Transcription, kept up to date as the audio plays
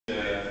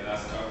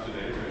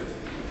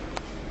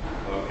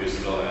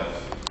still have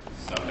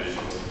some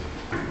visuals.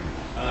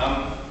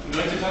 I'm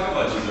going to talk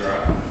about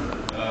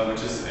Gezira,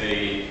 which is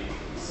a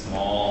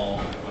small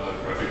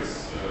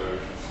graphics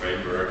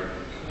framework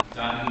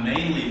done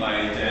mainly by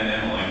Dan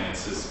Emmerling.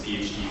 It's his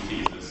PhD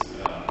thesis.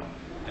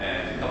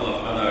 And a couple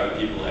of other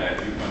people at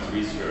Viewpoint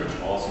Research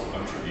also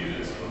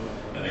contributed.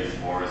 Alex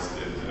Forrest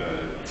did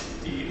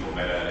the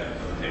OMeta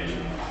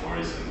implementation,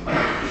 Forrest and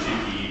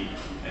Yoshiki,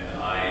 and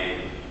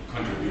I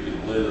contributed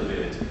a little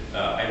bit.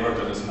 I worked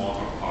on the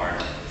Smalltalk part,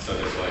 so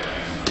that's why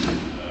I'm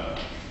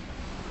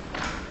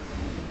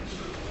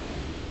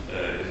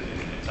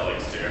in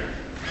italics there,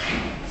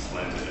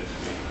 slanted it.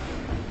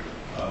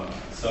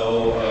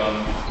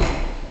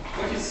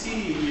 What you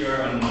see here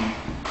on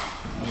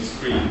the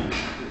screen,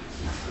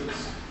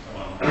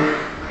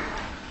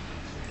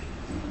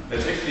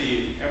 that's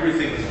actually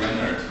everything is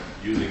rendered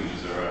using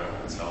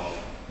Gezira itself.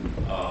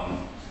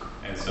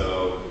 And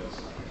so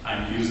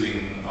I'm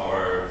using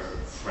our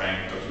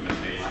Frank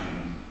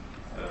documentation,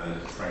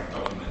 Frank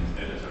document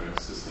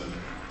editor system.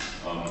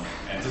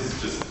 And this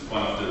is just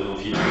one of the little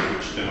features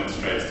which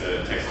demonstrates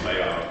the text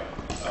layout.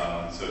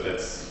 So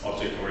that's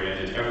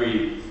object-oriented.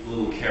 Every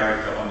little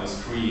character on the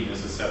screen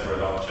is a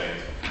separate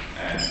object.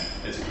 And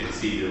as you can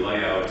see, the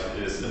layout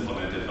is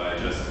implemented by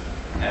just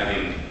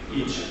having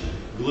each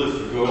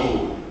glyph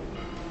go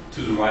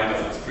to the right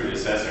of its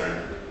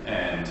predecessor.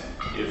 And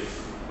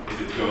if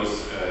it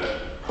goes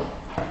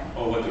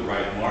over the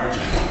right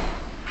margin,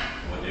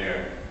 over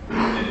there,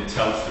 then it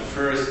tells the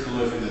first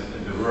glyph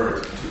in the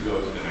word to go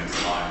to the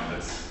next line.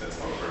 That's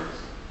how it works.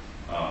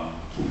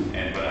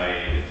 And when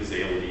I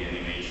disable the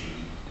animation,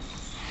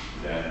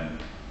 then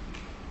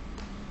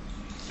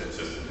that's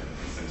just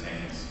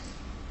instantaneous.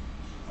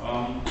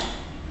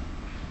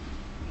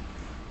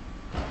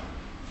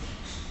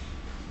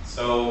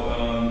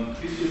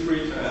 Please feel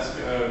free to ask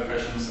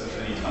questions at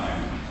any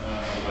time.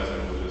 Otherwise,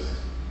 I will just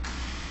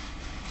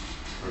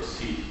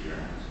proceed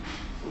here.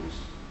 Oops.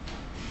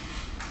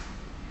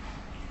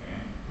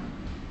 Okay.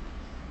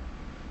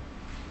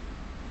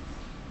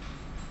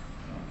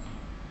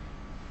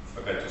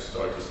 Forgot to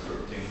start the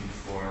scripting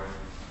before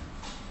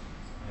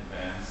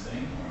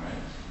advancing. All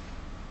right.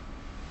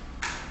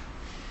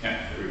 Yeah,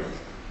 here we go.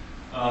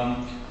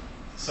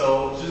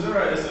 So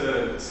Gezira is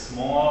a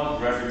small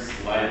graphics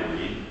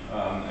library,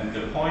 and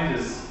the point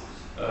is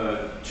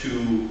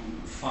to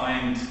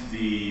find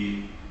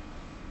the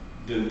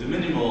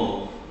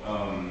minimal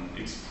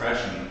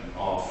expression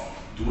of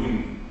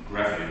doing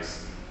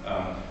graphics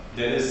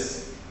that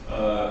is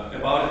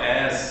about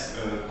as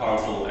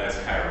powerful as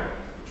Cairo,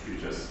 which we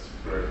just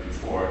heard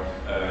before.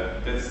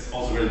 That's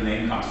also where the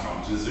name comes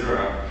from.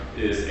 Gezira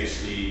is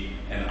actually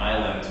an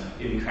island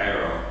in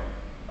Cairo.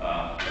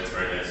 That's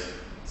where it is.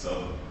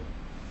 So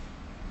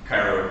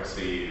Cairo is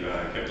the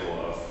capital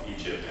of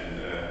Egypt, and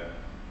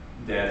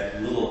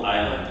that little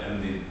island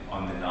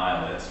on the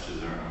Nile, that's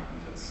Gezira.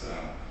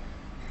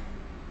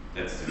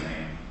 That's the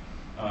name.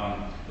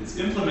 It's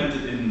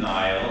implemented in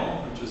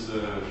Nile, which is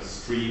a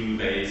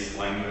stream-based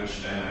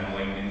language that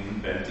Emmerling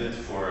invented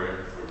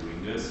for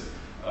doing this.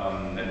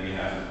 Then we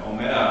have an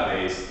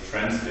OMeta-based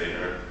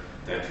translator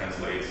that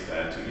translates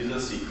that to either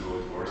C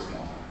code or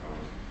Smalltalk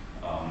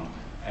code.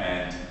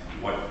 And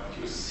what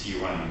you see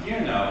running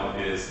here now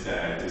is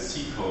that the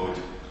C code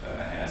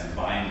has a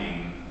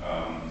binding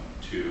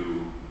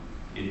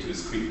into a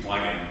Squeak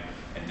plugin,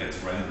 and that's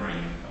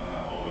rendering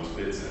all those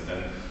bits. And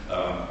then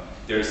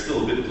there's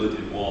still a bitblit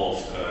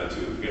involved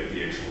to get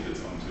the actual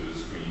bits onto the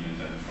screen, and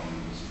then from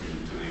the screen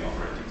to the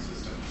operating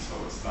system. So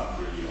it's not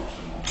really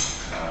optimal.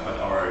 But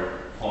our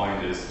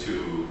point is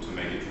to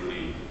make it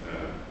really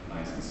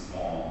nice and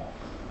small.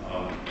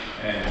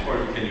 And of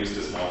course, you can use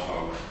the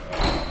Smalltalk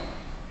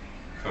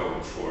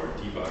code for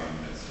debugging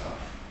that stuff.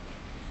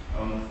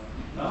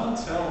 Nile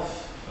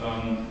itself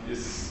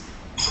is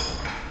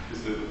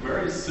a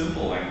very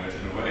simple language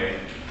in a way.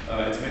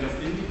 It's made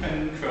of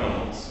independent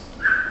kernels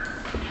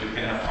that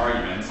can have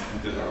arguments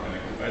and that are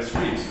connected by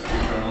streams.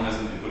 Every kernel has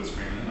an input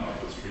stream and an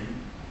output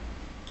stream.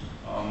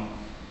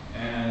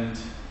 And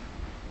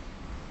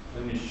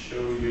let me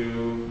show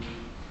you,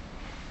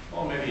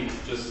 well, maybe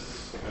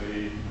just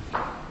an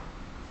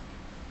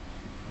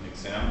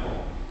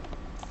example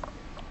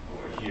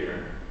over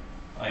here.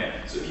 Oh,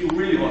 yeah. So if you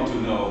really want to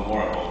know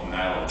more about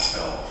Nile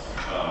itself,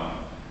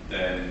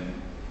 then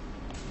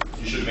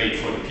you should wait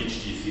for the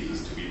PhD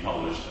thesis to be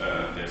published.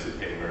 There's a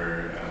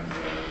paper and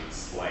a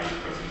slide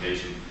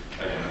presentation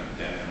by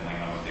Dan Emmerling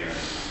out there.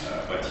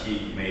 But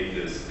he made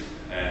this,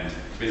 and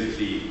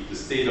basically the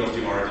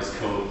state-of-the-art is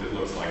code that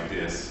looks like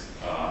this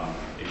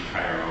in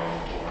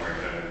Cairo or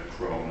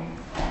Chrome.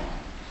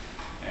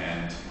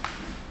 And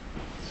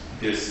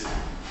there's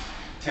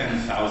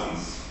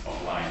 10,000s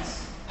of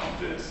lines of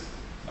this.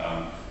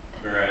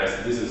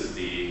 Whereas this is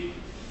the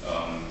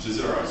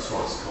Gezira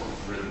source code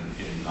written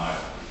in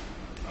Nile.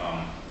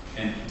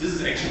 And this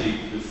is actually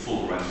the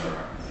full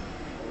renderer.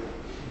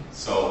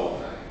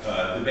 So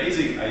the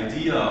basic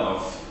idea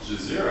of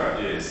Gezira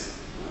is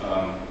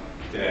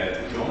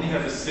that you only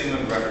have a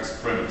single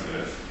graphics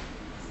primitive,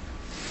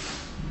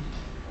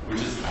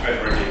 which is a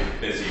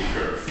quadratic Bezier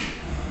curve.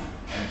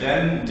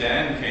 then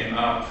Dan came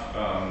up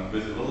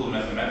with a little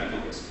mathematical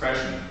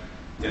expression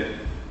that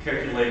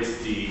calculates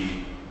the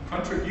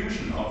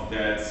contribution of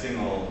that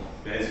single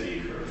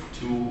Bezier curve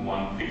to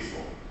 1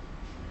 pixel.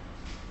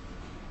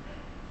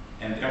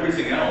 And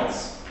everything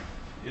else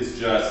is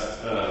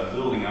just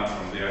building up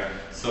from there.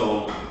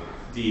 So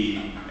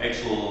the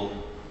actual,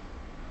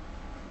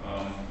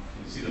 can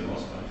you see the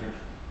mouse pointer?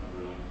 Not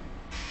really.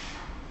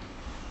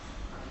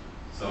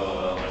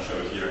 So I'll show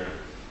it here.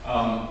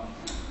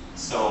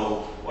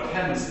 So what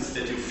happens is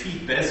that you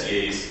feed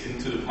Beziers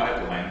into the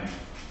pipeline,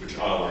 which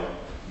are like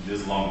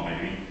this long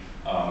maybe.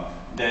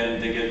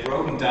 Then they get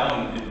broken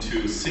down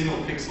into single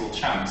pixel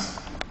chunks.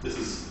 This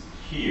is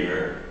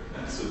here.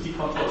 So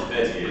decomposed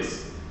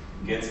Beziers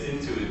gets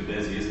into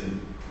Beziers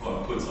and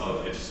puts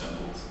out edge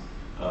samples.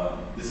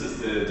 This is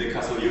the de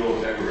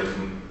Castillo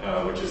algorithm,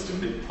 which is the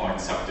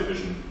midpoint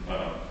subdivision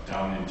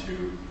down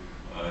into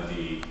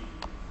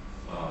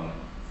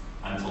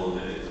until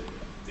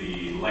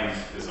the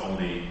length is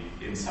only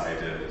inside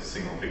a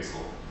single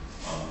pixel.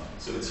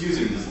 So it's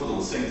using this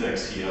little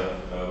syntax here,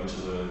 which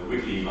is a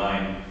wiggly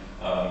line.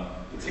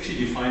 It's actually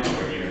defined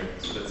over here.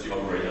 So that's the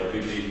operator.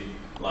 Wiggly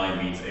line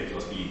means a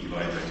plus b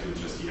divided by 2,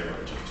 just the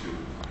average of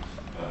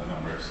 2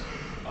 numbers.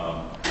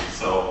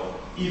 So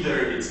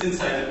either it's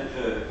inside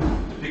the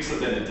pixel,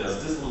 then it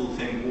does this little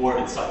thing, or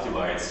it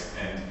subdivides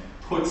and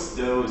puts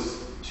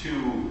those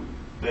 2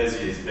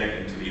 Beziers back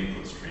into the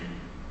input stream.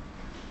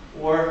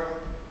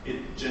 Or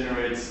it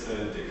generates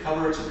the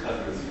coverage, it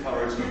calculates the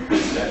coverage, and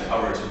puts that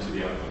coverage into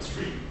the output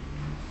stream.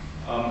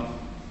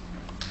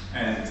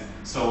 And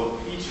so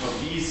each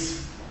of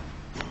these,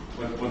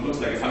 what looks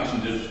like a function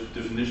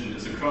definition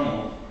is a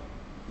kernel.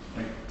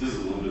 Like this is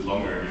a little bit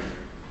longer here.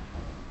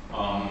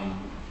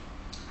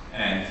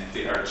 And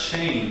they are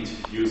chained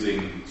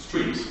using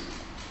streams.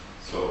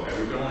 So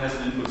every kernel has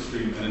an input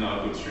stream and an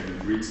output stream.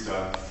 It reads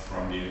stuff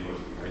from the input,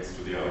 writes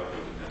to the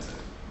output, and that's it.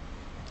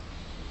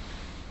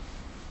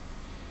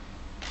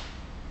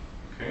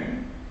 Okay.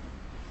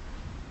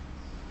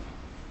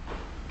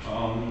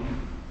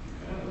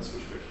 Okay, let's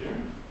switch back here.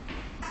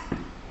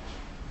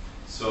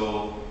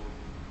 So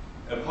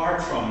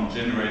apart from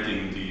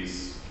generating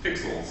these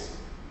pixels,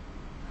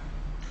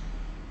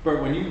 Bert,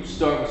 when you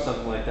start with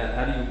something like that,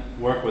 how do you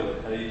work with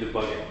it? How do you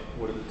debug it?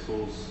 What are the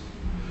tools?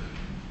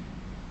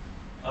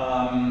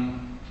 I'll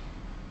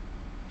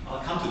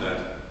come to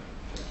that.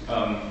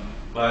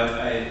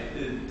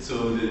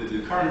 So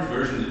the current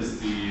version is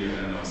the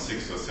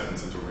 6th or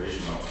 7th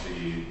iteration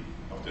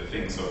of the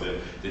thing. So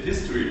the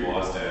history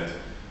was that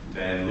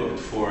Dan looked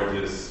for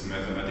this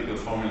mathematical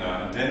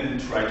formula and then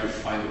tried to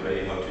find a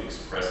way how to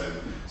express it.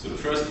 So the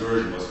first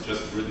version was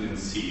just written in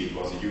C. It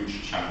was a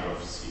huge chunk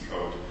of C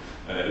code.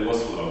 It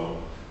was slow.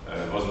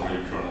 It wasn't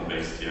really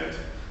kernel-based yet.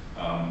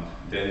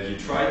 Then he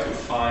tried to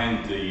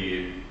find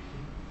a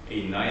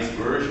nice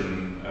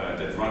version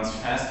that runs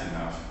fast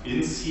enough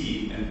in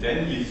C, and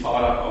then he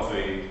thought up of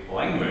a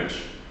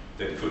language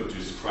that could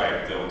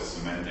describe those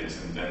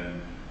semantics, and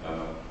then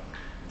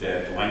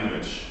that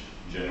language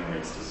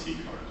generates the C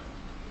code.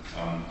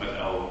 But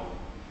I'll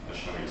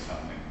show you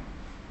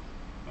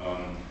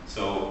something.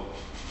 So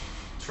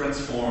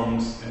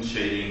transforms and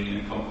shading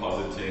and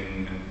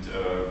compositing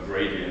and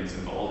gradients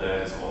and all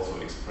that is also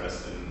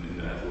expressed in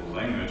that little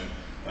language.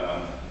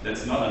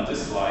 That's not on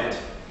this slide.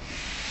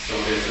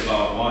 So there's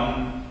about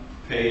 1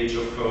 page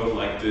of code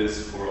like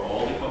this for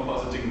all the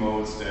compositing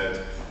modes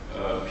that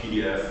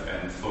PDF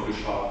and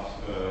Photoshop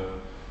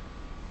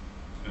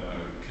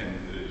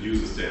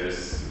uses.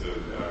 There's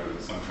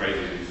some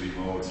crazy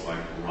modes like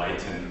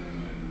lighten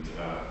and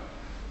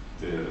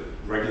the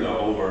regular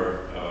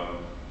over.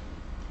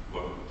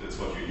 That's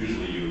what you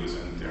usually use,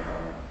 and there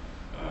are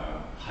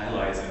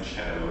highlights and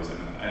shadows,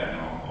 and I don't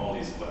know, all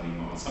these blending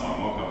modes. Some are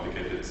more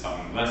complicated,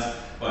 some less.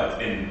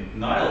 But in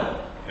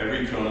Nile,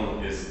 every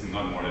kernel is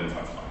not more than 5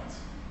 lines.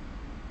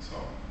 So,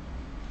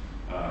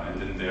 and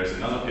then there's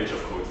another page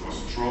of code for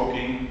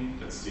stroking.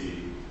 That's the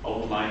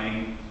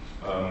outlining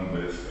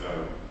with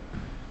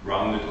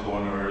rounded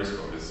corners,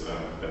 or with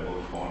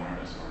beveled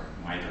corners, or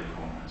mitered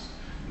corners,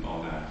 and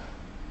all that.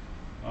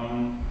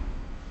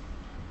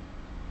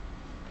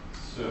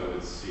 So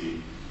let's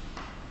see.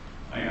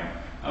 Oh, yeah.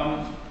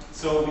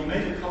 So we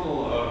made a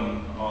couple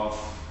of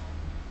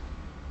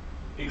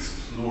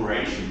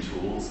exploration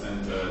tools,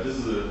 and this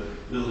is a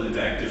little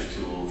interactive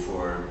tool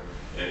for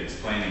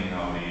explaining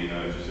how the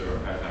Gezira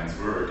pipelines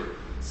work.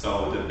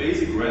 So the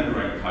basic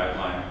rendering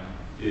pipeline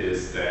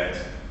is that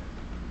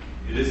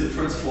it is a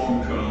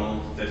transform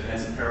kernel that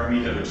has a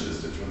parameter, which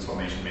is the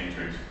transformation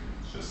matrix,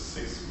 just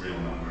 6 real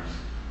numbers.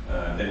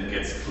 Then it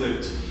gets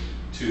clipped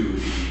to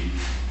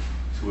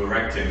a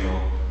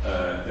rectangle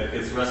that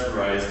gets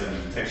rasterized,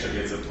 and the texture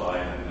gets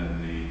applied, and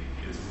then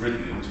it's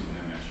written into an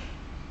image.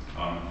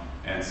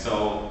 And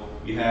so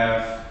we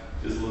have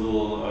this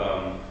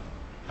little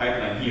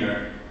pipeline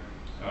here.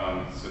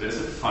 So there's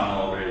a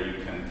funnel where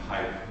you can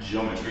pipe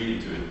geometry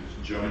into it.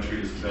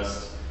 Geometry is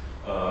just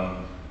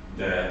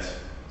that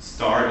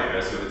star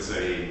there. So it's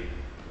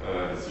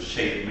a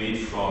shape made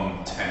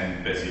from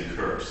 10 Bezier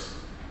curves.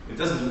 it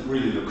doesn't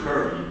really look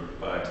curvy,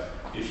 but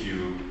if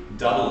you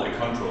double a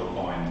control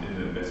point in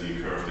the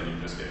Bezier curve, then you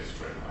just get a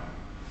straight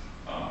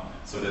line.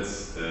 So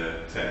that's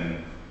the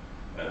 10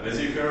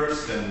 Bezier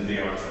curves. Then they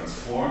are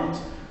transformed,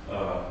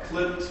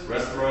 clipped,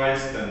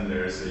 rasterized. Then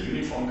there's a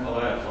uniform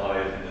color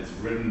applied, and it's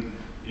written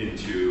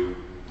into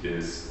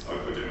this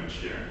output image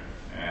here.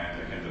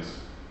 And I can just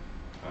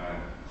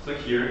click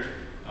here,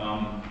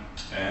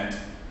 and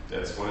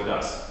that's what it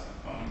does.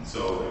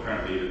 So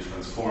apparently the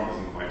transform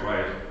isn't quite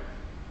right.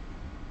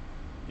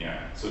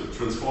 Yeah, so the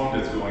transform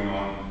that's going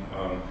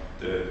on,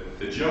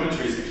 the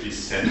geometry is actually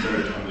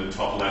centered on the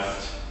top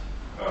left.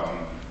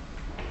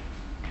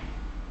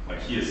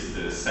 Like here's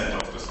the center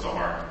of the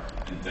star,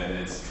 and then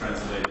it's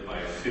translated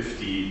by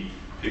 50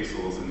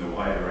 pixels in the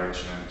y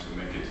direction. And to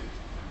make it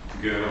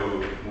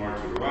go more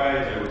to the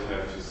right, I would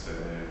have to say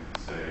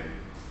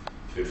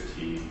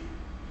 50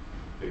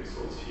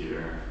 pixels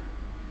here,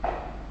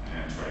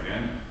 and try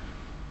again.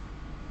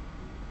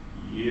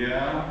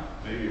 Yeah,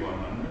 maybe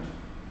 100.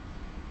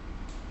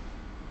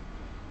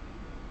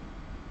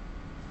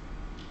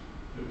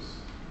 Oops.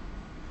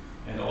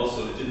 And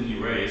also, it didn't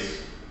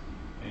erase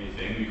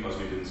anything because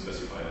we didn't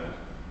specify that.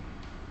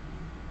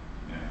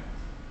 Yeah.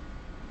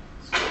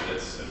 So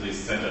that's at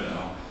least centered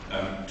now.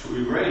 To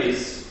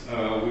erase,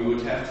 we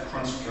would have to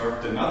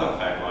construct another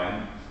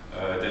pipeline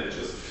that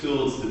just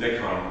fills the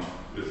background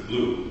with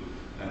blue.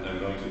 And I'm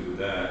going to do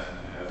that.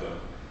 I have a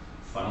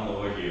funnel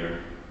over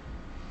here.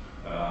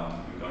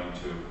 I'm going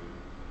to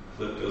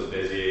clip those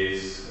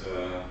Beziers,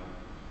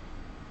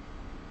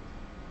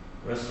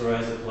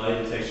 rasterize,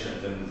 apply the texture,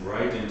 and then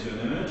write into an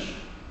image.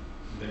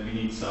 Then we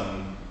need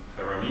some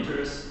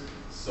parameters.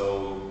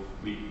 So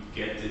we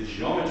get the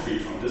geometry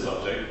from this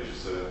object, which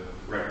is a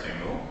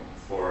rectangle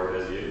for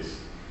Beziers.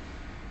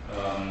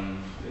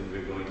 Then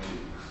we're going to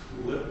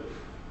clip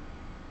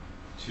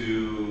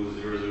to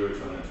 0, 0,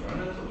 200,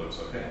 200. That looks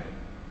okay.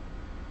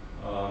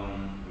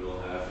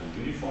 We'll have a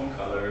uniform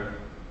color.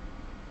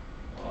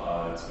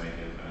 Let's make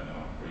it, I don't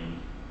know, green.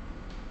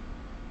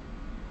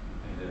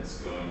 And it's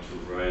going to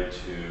write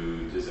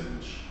to this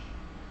image.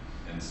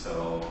 And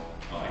so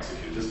I'll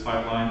execute this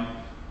pipeline.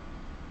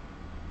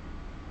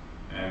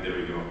 And there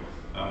we go.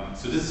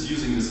 So this is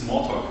using the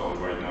Smalltalk code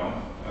right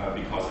now,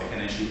 because I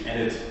can actually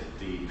edit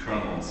the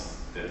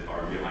kernels that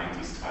are behind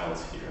these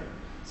tiles here.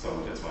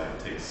 So that's why it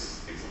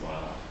takes a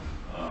while.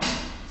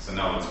 So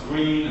now it's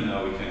green, and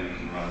now we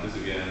can run this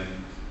again.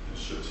 It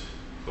should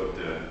put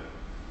the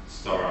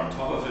star on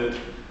top of it.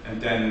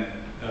 And then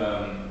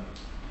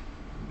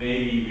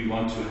maybe we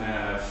want to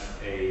have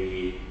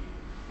a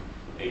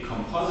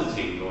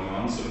compositing going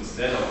on. So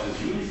instead of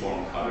this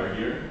uniform color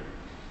here,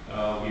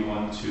 we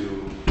want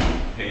to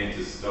paint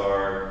the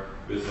star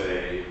with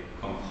a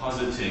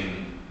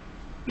compositing,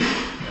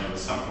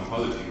 some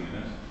compositing in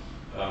it.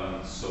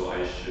 So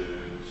I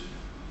should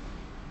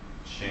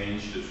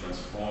change the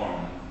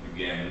transform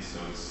again, so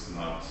it's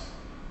not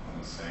on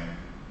the same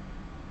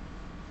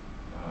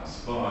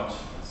spot.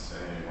 Let's say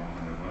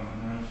 100,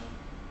 100.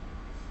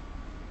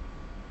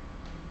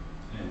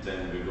 And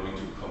then we're going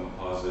to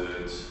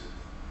composite,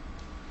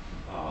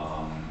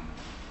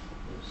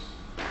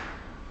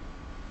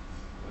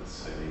 let's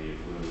say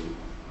blue,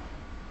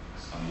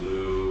 some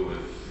blue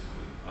with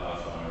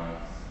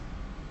alpha,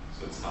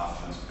 so it's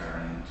half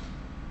transparent.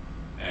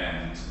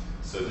 And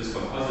so this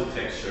composite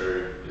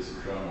texture is a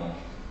kernel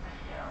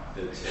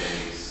that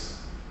takes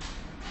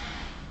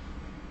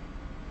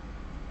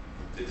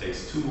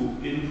two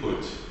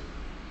input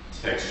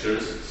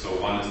textures. So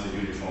one is the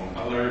uniform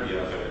color,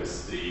 the other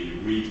is the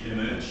read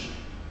image,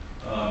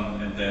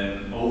 and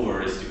then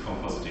over is the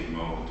compositing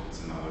mode.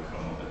 It's another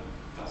kernel that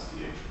does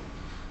the actual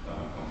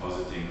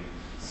compositing.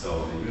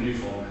 So the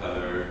uniform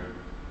color,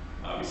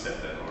 we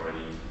set that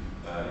already.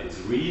 It's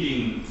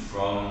reading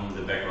from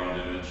the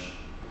background image.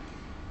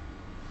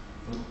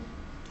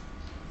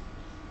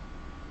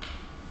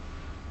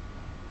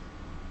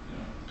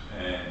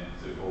 And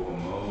the over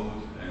mode,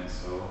 and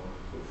so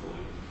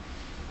hopefully.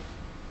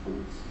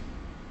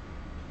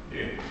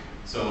 Okay.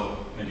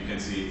 So, and you can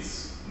see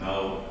it's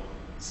now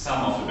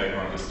some of the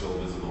background is still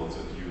visible,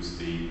 so it used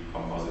the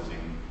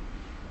compositing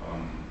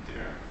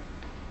there.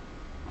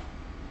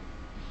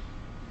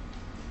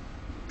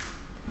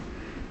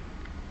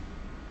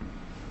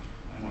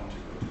 I want to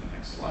go to the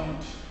next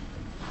slide.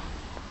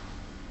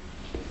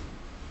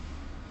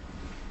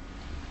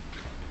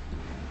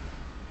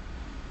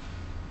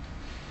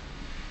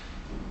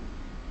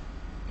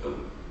 Oh,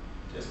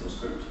 there's no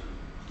script.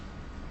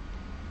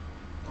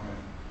 Okay.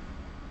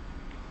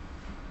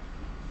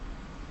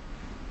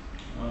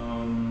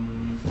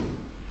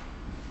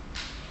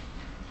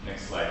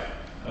 Next slide.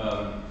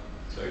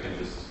 So I can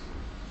just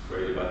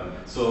create a button.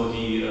 So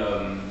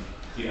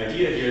the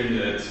idea here in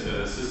that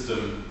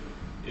system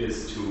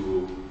is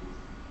to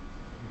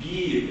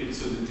be,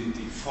 so the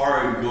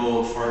far-term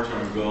goal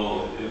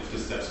of the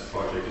STEPS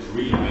project is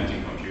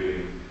reinventing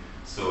computing.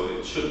 So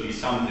it should be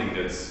something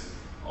that's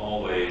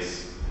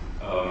always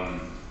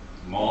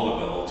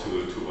moldable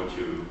to what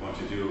you want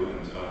to do.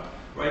 And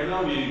right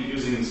now we're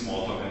using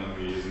Smalltalk, and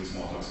we're using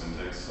Smalltalk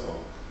syntax.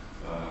 So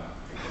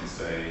I can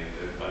say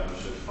the button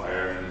should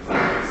fire and it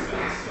fires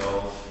then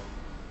itself.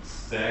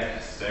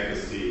 Stack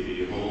is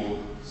the whole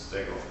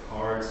stack of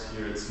cards.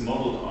 Here it's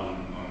modeled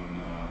on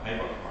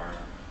hypercard.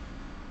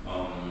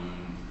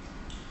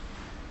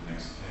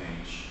 Next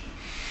page.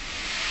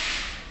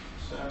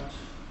 Accept.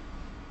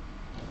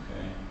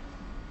 Okay.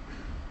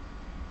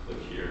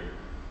 Click here.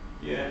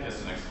 Yeah, that's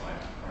the next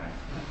slide. All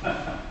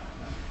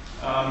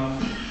right.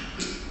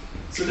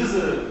 So this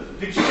is a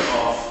picture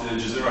of the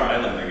Gezira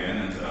island again,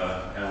 and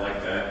I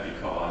like that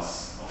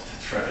because of the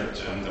traffic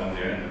jam down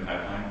there in the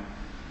pipeline.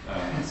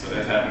 So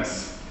that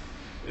happens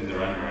in the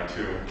runner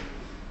too.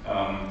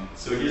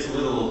 So here's a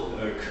little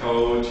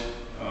code,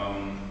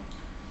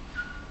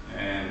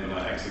 and when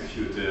I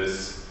execute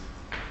this,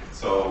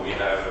 so we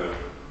have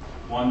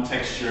one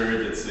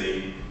texture that's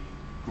a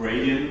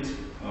gradient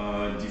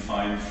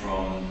defined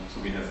from, so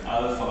we have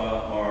alpha,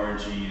 R,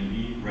 G, and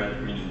E, red,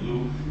 green, and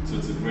blue. So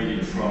it's a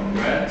gradient from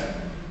red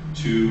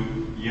to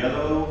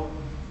yellow,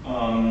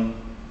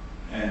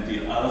 and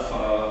the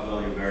alpha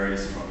value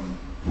varies from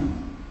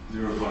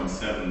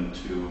 0.7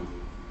 to,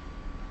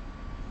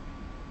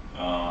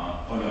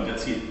 oh no,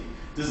 that's it.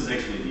 This is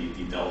actually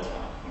the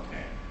delta,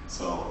 okay.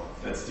 So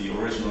that's the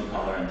original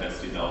color and that's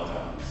the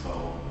delta.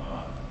 So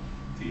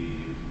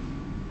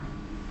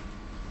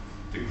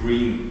the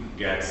green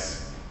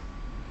gets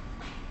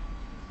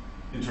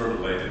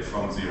interpolated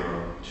from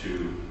 0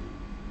 to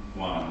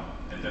 1,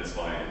 and that's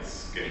why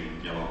it's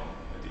getting yellow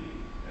at the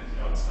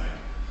outside.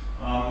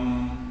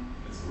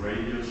 It's a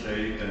radial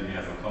shape, then we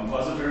have a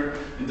compositor,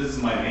 and this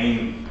is my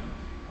main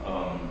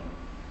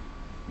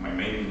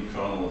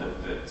kernel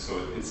so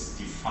it's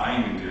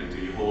defining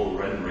the whole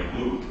rendering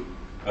loop,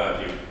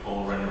 the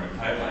whole rendering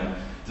pipeline.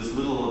 This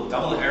little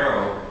double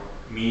arrow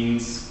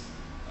means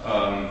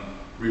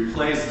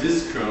replace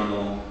this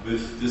kernel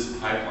with this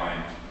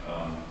pipeline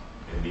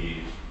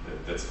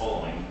that's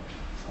following.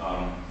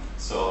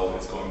 So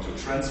it's going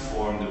to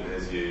transform the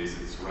Béziers,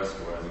 it's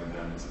rasterizing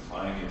them, it's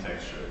applying a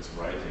texture, it's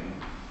writing,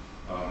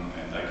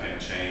 and I can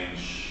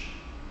change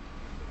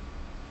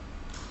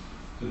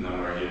the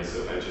number here.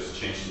 So if I just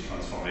change the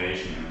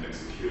transformation and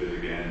execute it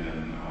again,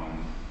 then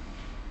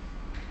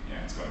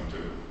yeah, it's going to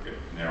get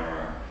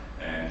narrower.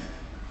 And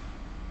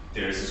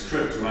there's a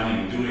script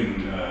running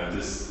doing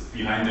this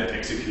behind that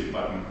execute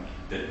button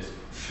that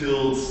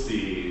fills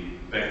the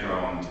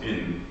background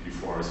in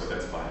before, so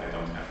that's why I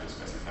don't have to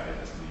specify it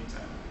as an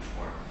example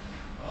before.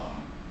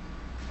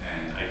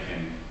 And I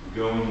can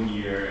go in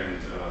here and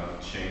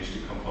change the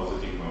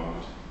compositing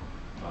mode.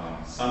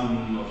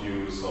 Some of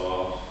you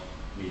saw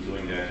me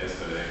doing that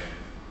yesterday.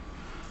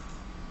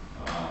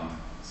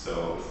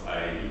 So if I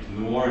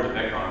ignore the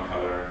background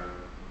color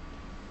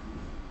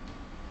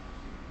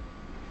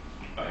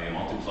by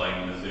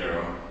multiplying the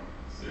 0,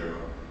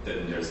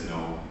 then there's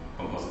no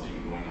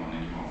compositing going on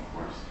anymore, of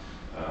course.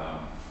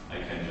 I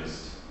can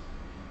just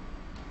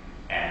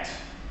add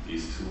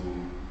these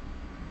two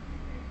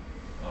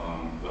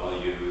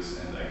values,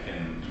 and I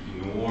can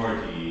ignore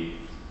the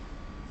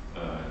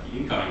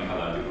incoming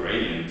color, the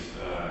gradient,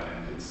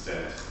 and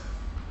instead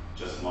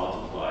just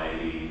multiply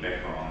the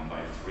background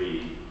by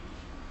 3.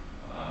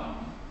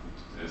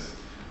 This.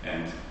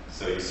 And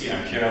so you see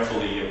I'm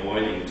carefully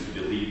avoiding to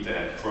delete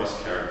that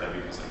cross character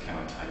because I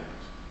cannot type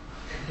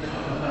it.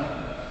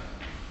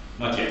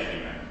 Not yet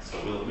anyway, so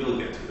we'll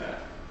get to that.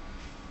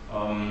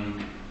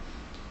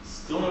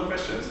 Still no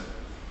questions?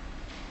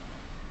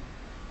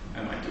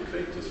 Am I too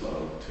quick, too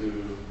slow,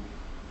 too...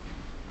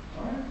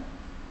 Alright.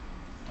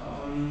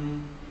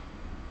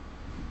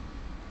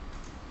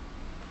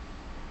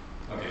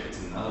 Okay, it's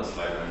another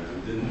slide where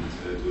we didn't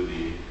do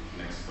the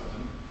next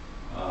button.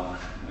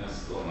 There's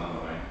still another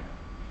way.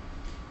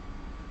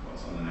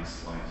 What's on the next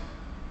slide?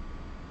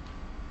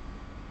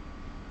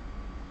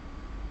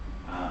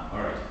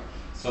 Alright.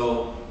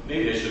 So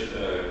maybe I should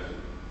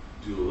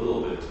do a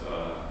little bit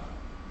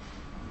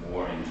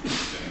more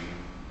interesting.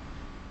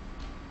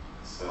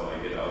 So I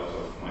get out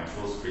of my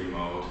full screen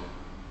mode.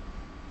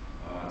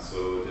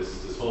 So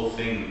this whole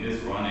thing is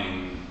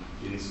running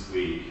in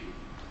Squeak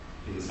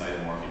inside a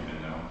morphing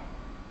window.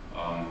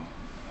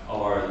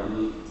 Our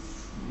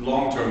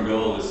long-term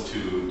goal is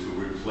to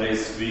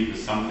replace Squeak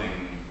with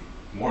something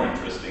more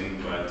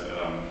interesting, but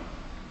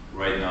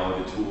right now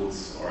the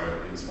tools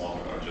in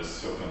Smalltalk are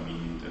just so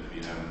convenient that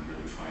we haven't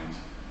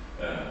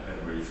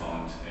really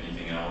found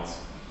anything else.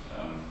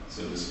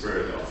 So in the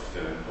spirit of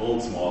the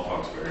old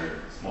Smalltalks,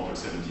 where Smalltalk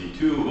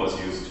 72 was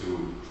used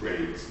to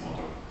create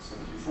Smalltalk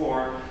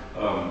 74,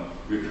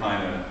 we're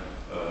kind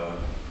of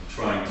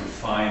trying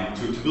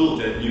to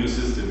build that new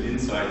system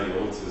inside the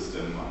old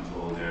system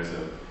until there's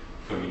a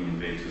convenient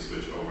way to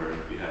switch over.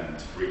 We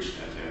haven't reached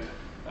that yet.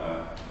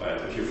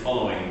 But if you're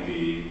following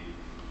the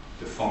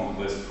Funk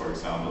list, for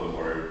example,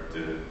 or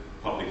the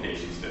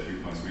publications that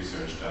Viewpoints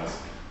Research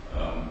does,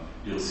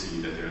 you'll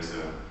see that there's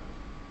a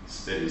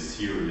steady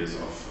series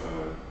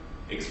of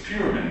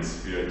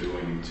experiments we are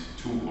doing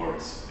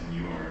towards a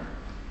newer,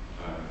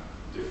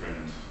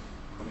 different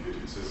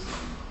computing system.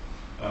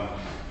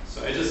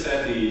 So I just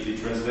said the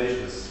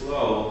translation is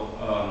slow.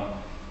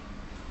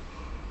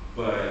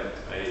 But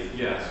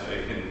yeah, so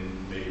I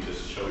can maybe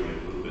just show you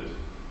a little bit.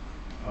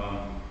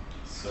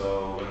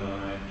 So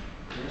when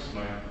here's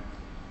my,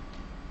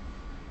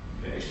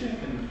 okay, actually I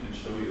can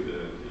show you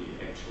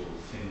the actual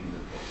thing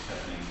that's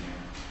happening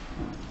here.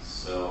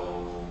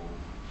 So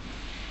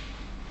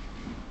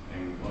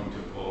I'm going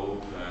to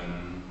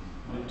open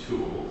my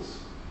tools.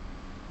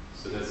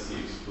 So that's the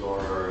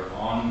Explorer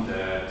on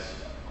that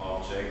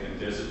object, and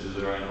there's a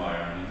Gezira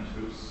environment.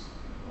 Oops,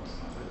 that was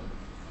not it.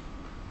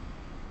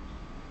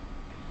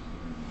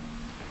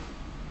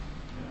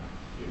 Yeah,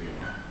 here we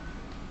are.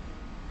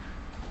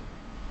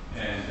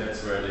 And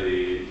that's where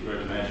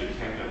the magic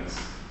happens.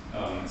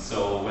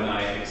 So when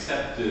I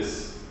accept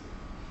this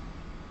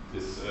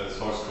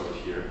source code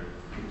here,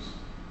 oops,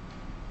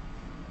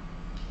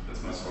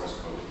 that's my source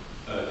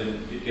code,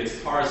 then it gets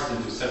parsed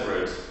into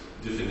separate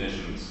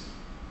definitions.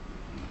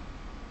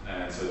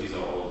 And so these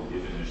are all the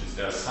definitions.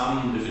 There are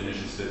some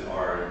definitions that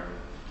are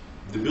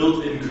the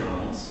built-in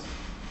kernels,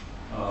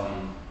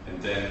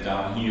 and then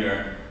down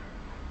here,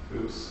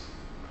 oops,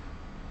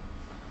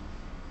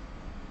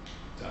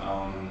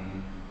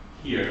 down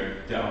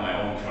here, there are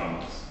my own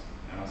kernels.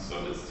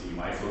 So that's the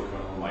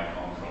microkernel, my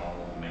own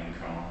kernel, main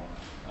kernel.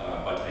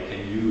 But I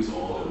can use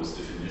all those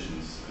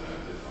definitions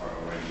that are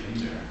already in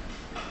there.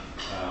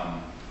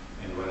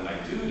 And when I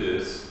do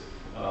this,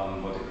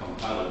 what the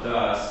compiler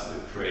does,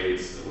 it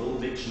creates a little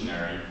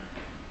dictionary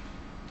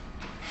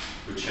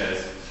which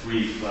has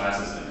 3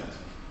 classes in it.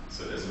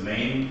 So there's a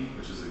main,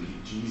 which is a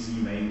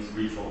GZ main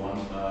 3 for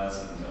one class,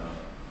 and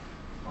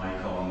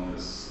icon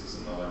is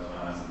another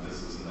class, and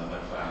this is another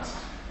class.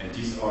 And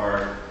these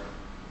are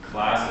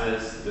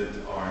classes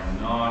that are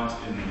not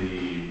in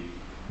the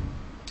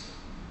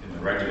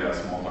regular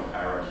Smalltalk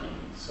hierarchy.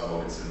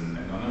 So it's an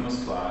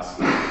anonymous class.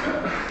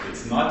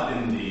 It's not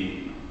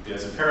in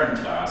there's a parent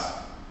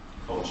class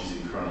called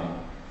GZ kernel,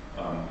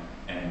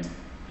 and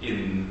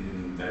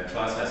in that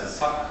class has a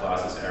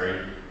subclasses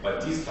array,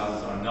 but these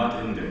classes are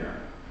not in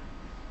there.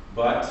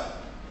 But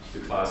the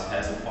class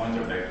has a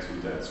pointer back to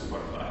that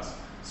superclass.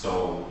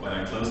 So when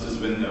I close this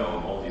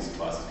window, all these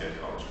classes get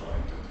garbage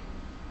collected.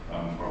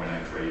 Or when I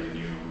create a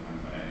new,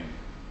 when I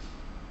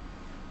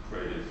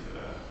create it,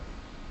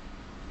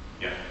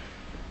 yeah.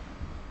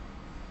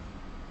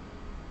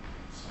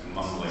 So I'm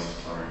mumbling,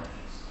 sorry.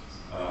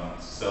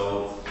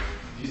 So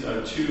these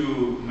are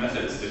 2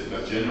 methods that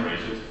got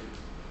generated,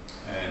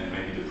 and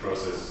maybe the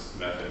process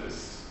method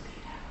is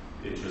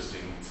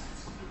interesting.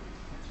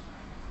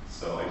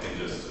 So I can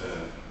just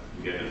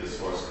get at the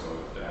source code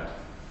of that.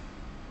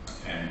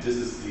 And this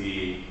is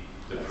the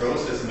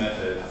process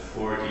method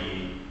for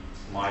the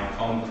my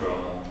com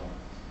kernel,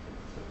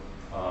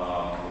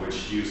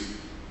 which used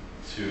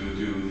to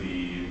do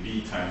the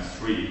b times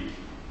 3.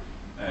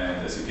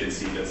 And as you can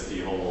see, that's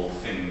the whole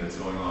thing that's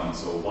going on.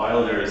 So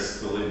while there is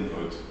still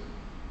input,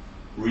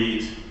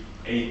 read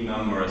 8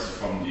 numbers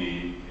from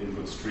the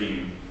input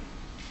stream,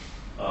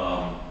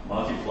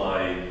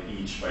 multiply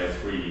each by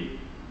 3,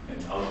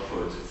 and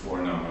output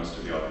 4 numbers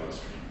to the output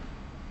stream.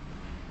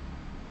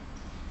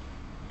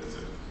 That's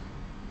it.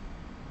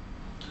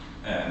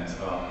 And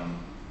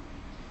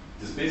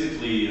this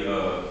basically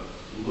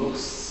looks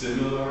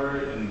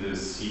similar in the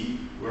C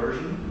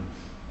version,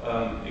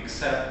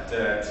 except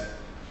that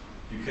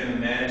you can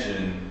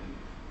imagine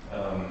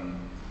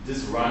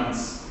this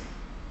runs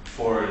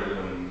for,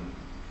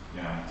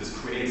 this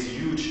creates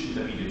huge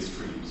intermediate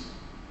streams,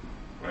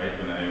 right?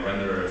 When I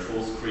render a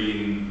full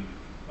screen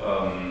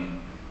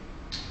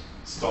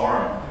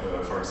star,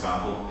 for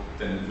example,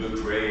 then it will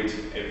create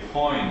a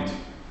point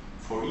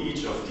for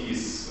each of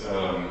these,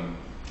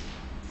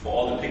 for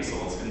all the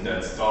pixels in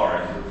that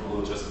star, and it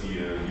will just be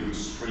a huge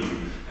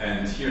stream.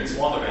 And here in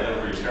Smalltalk, I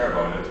don't really care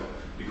about it,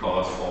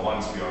 because for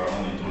once we are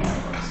only doing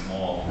it on a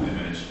small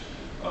image.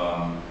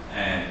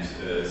 And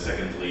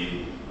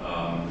secondly,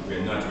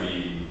 we're not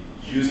really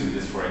using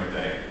this for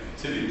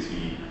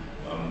interactivity.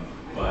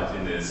 But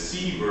in the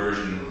C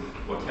version,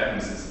 what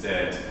happens is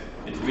that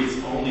it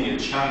reads only a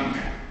chunk,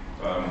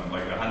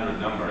 like 100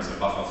 numbers, a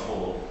buffer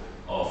full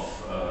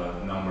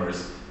of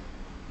numbers,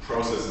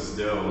 processes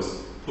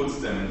those, puts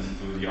them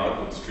into the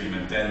output stream,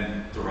 and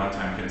then the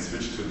runtime can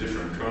switch to a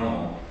different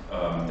kernel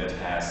that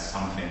has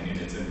something in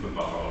its input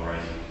buffer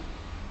already.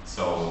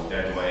 So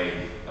that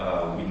way,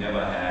 we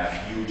never have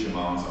huge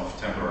amounts of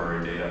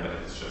temporary data, but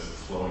it's just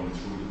flowing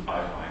through the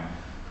pipeline.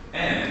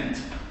 And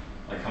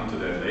I come to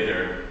that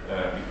later,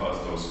 because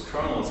those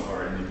kernels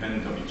are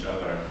independent of each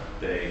other,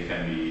 they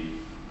can be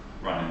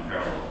run in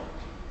parallel.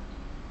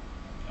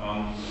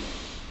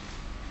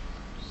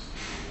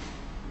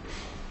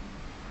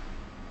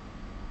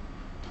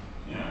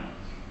 Yeah.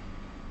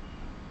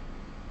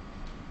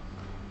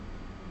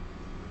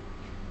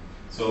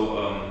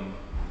 So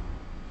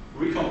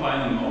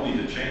recompiling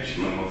only the change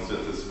kernels, that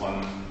is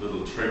one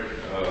little trick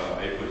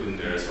I put in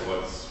there. So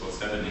what's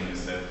happening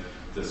is that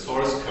the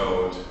source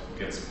code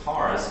gets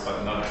parsed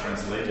but not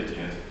translated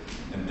yet,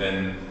 and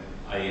then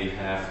I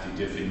have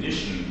the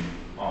definition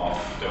of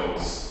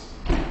those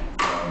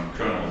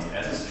kernels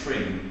as a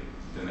string.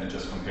 Then I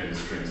just compare the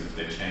strings. If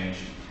they change,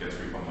 it gets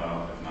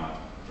recompiled. If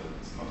not, it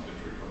That's not a good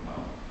trick from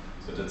now.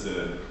 So that's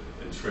a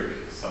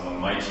trick someone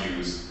might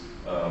use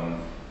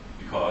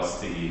because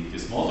the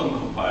Smalltalk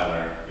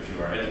compiler, if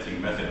you are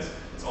editing methods,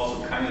 it's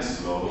also kind of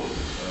slow,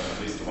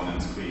 at least the one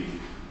in Squeak.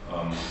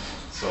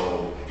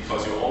 So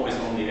because you're always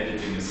only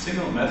editing a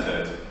single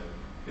method,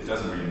 it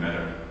doesn't really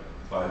matter.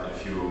 But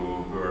if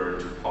you were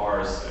to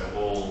parse a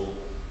whole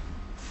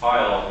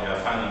file,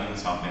 filing in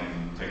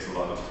something takes a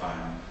lot of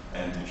time.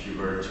 And if you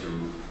were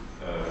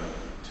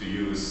to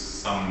use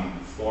some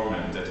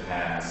format that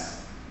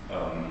has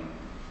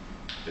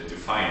that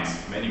defines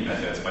many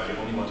methods, but you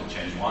only want to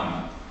change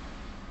one,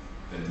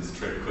 then this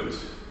trick could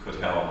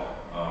help.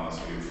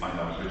 So you find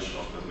out which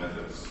of the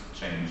methods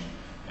change,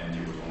 and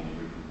you would only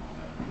regroup on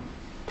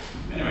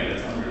that. Anyway,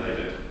 that's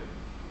unrelated.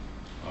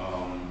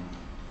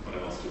 What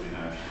else do we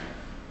have here?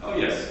 Oh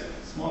yes,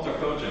 Smalltalk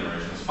code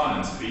generation is fun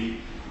in Squeak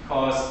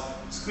because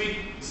Squeak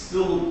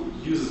still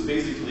uses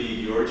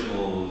basically the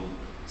original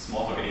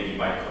Smalltalk 80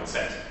 bytecode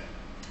set,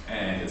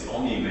 and it's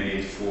only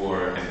made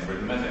for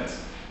handwritten methods.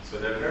 So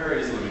there are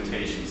various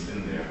limitations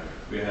in there.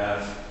 We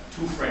have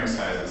 2 frame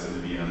sizes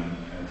in the VM,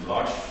 and the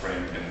large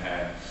frame can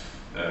have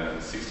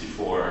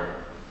 64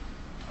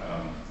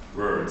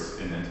 words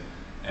in it.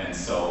 And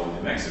so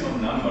the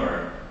maximum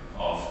number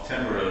of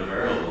temporal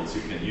variables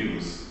you can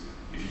use,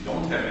 if you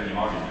don't have any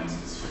arguments,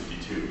 is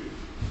 52.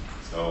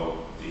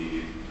 So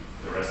the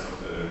rest of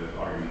the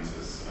arguments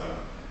is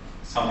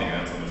something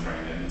else on the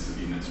frame. There needs to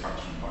be an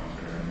instruction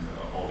pointer and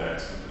all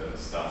that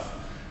stuff.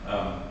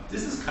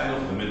 This is kind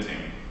of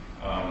limiting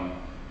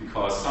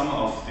because some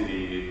of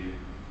the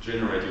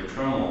generated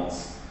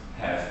kernels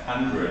have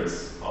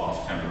hundreds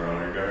of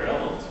temporary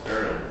variables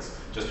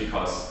just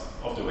because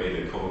of the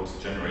way the code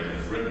generator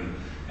is written.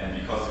 And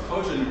because the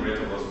code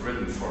generator was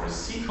written for a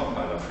C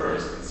compiler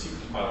first, and C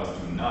compilers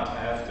do not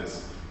have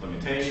this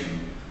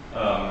limitation,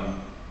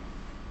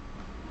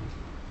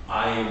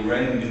 I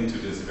ran into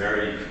this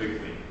very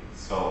quickly.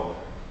 So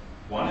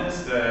one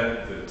is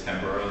that the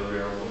temporal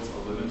variables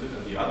are limited,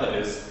 and the other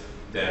is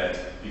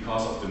that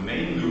because of the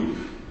main loop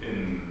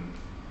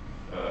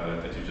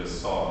that you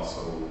just saw,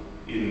 so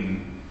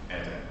in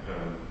at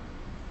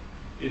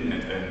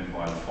end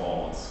while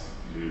false,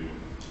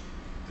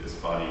 this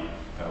body,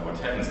 what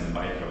happens in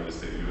bytecode is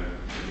that you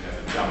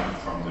have a jump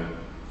from the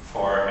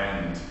far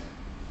end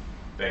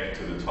back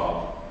to the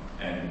top,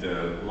 and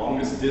the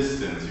longest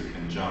distance you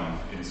can jump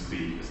in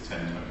Squeak is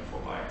 1024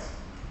 bytes.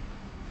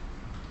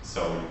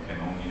 So you can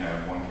only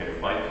have 1K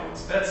of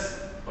bytecodes. That's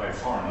by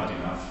far not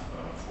enough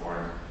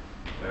for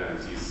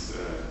these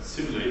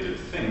simulated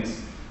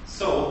things.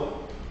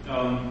 So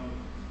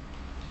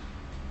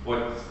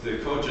what the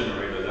code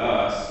generator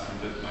does,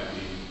 and that might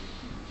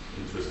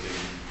be interesting,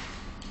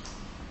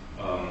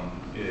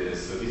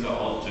 is so these are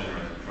all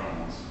generated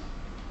kernels.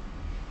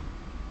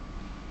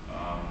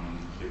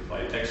 The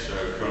apply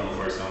texture kernel,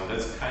 for example,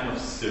 that's kind of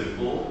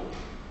simple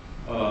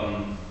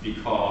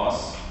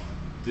because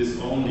this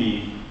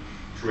only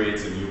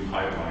creates a new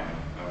pipeline.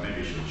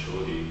 Maybe I should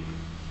show the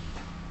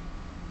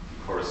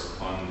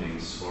corresponding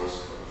source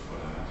code for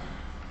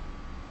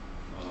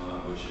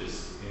that, which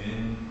is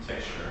in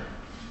texture.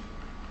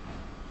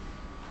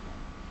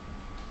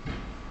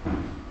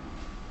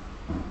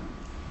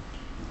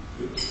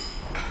 Oops.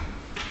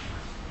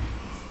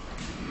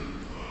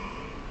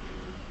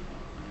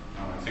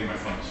 I think my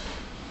font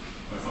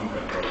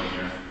got broken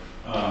here.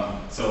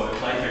 So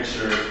apply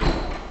texture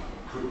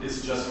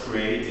is just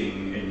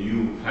creating a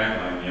new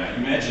pipeline. Yeah,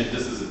 imagine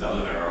this is a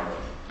double arrow,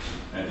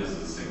 and this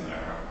is a single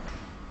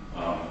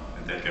arrow,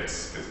 and that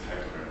gets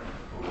packed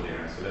over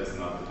there. So that's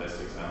not the best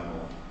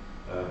example.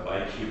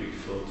 Bicubic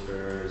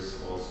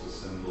filters also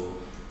simple.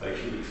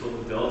 Bicubic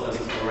filter deltas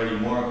is already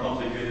more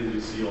complicated.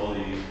 You see all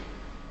the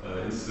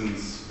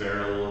instance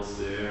variables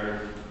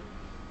there.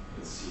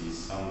 Let's see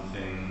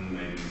something,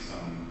 maybe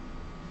some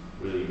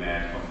really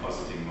mad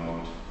compositing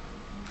mode.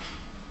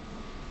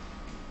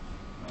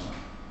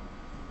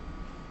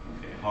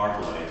 Okay,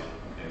 hard light.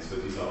 Okay, so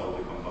these are all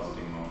the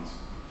compositing modes.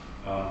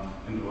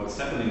 And what's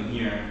happening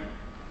here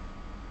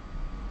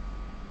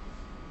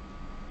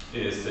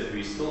is that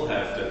we still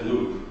have that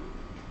loop,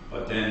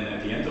 but then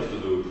at the end of the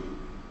loop,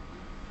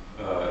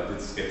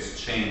 this gets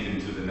chained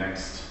into the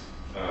next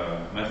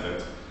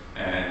method.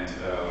 And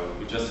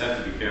we just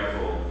have to be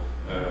careful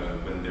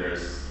when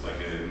there's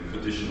like a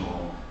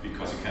conditional,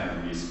 because you can't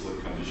really split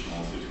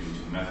conditionals between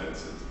 2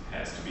 methods. It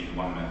has to be in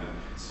one method.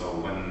 So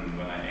when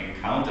I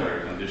encounter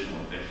a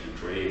conditional, it actually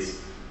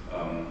creates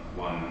a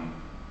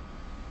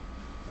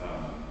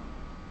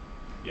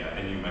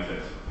new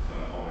method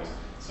always.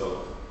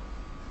 So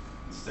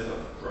instead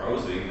of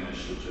browsing, I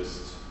should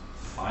just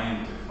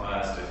find the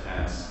class that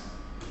has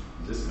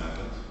this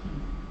method.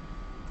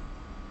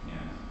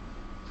 Yeah.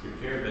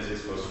 Prepare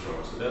basics for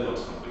stroke. So that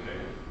looks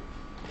complicated.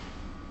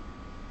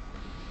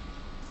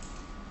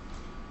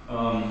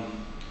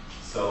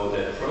 So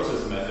that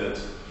process method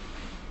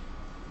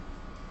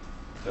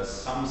does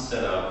some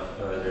setup.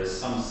 There's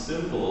some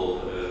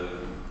simple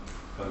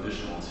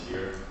conditionals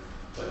here,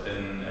 but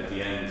then at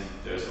the end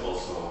there's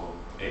also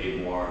a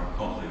more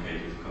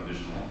complicated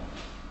conditional.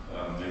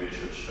 Maybe I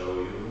should show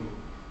you.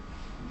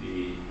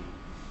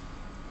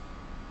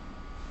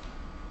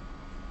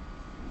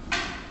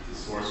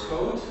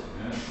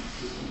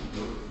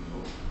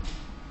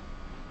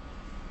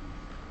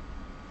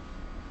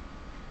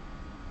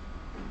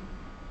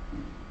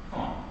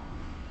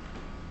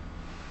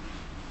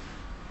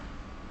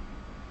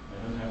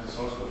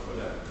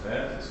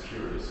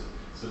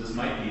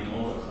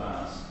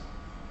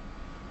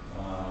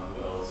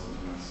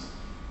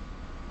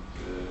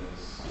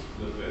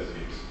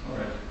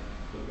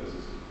 Look, this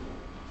is cool.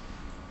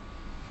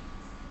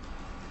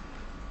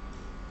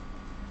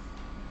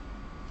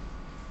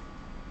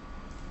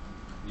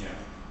 Yeah.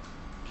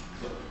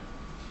 Look.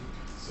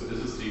 So this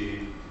is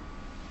the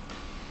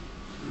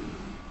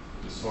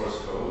source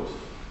code,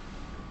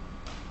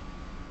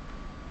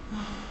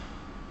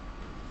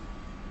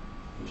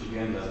 which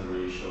again doesn't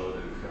really show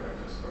the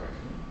characters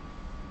correctly.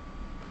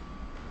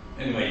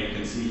 Anyway, you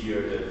can see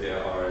here that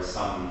there are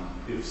some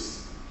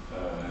ifs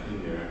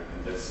in there,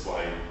 and that's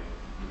why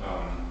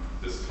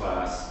this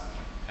class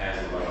has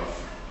a lot of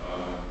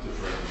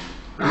different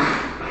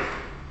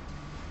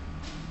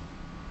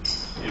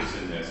ifs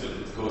in there. So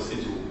it goes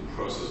into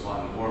process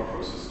 1 or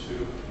process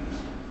 2,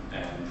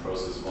 and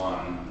process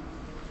 1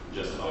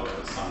 just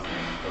outputs something.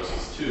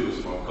 Process 2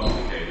 is more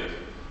complicated.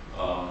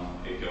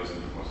 It goes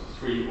into process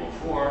 3 or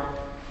 4,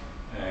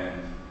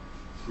 and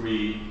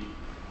 3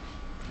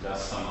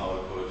 does some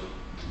output,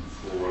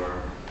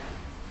 4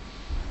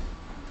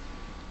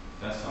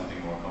 does something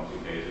more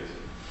complicated,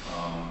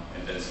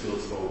 and then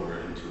spills over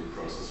into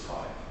process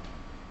 5.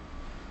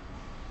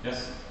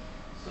 Yes?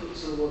 So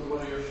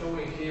what you're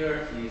showing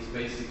here is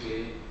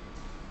basically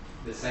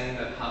the same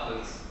that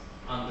happens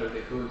under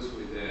the hoods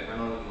with the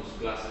anonymous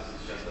classes.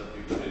 It's just that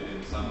you put it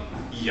in some.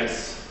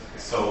 Yes. Okay.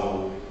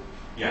 So,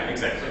 yeah,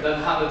 exactly. So that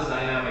happens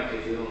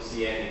dynamically. You don't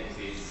see any of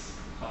these.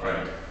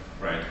 Right.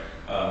 Right.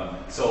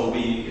 So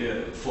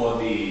we for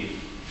the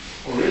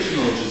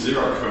original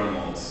Gezira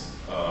kernels,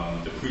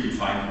 the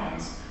predefined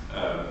ones,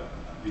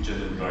 we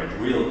generate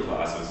real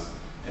classes,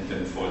 and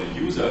then for the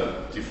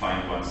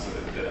user-defined ones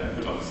that I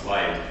put on the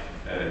slide,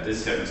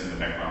 this happens in the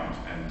background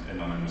and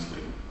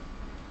anonymously.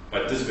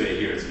 But this way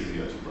here, it's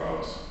easier to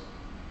browse.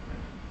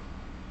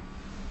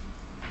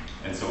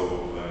 And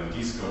so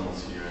these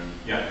kernels here,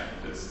 yeah,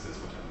 that's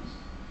what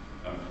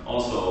happens.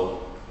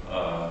 Also,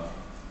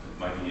 it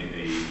might be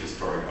a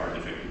historic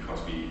artifact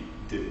because we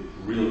did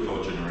real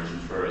code generation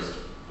first,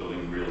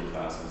 building real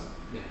classes,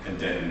 and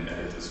then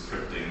added the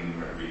scripting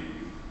where we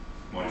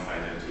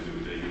modified it to do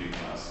the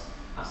uniclass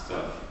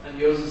stuff. And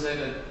you also said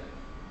that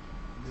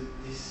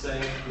this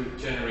thing could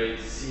generate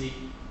C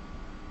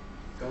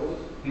code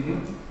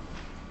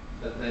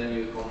that then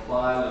you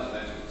compile and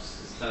then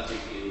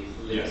statically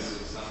link to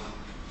some.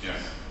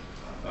 Yes.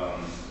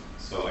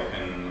 So I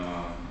can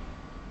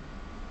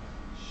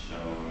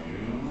show you.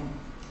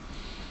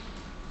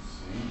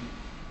 See.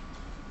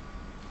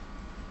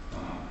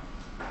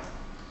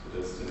 So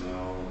that's the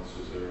Nile,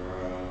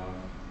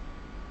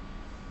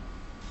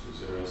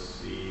 Gezira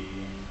C,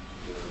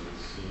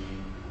 C.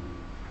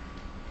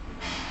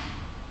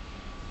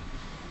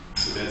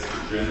 So that's the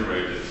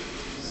generated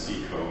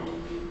C code.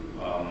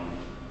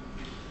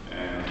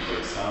 And for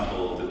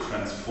example, the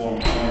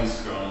transform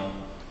points kernel.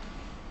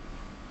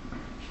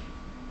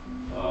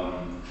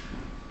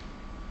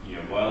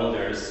 While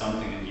there is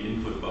something in the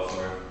input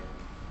buffer,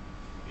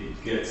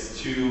 it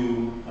gets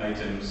 2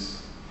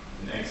 items,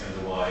 an x and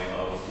a y,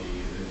 out of the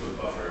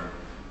input buffer,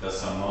 does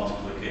some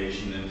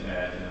multiplication and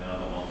add, and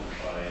another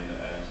multiply and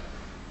add,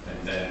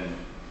 and then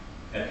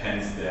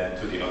appends that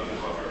to the output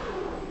buffer.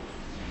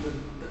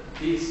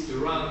 To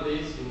run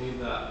this, you need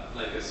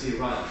like a C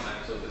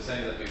runtime, so the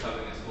same that you have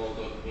in a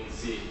Smalltalk in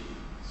C.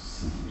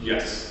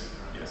 Yes,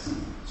 yes.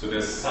 So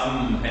there's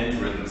some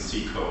handwritten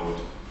C code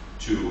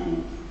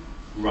to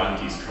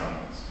run these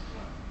kernels,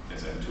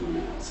 yes, and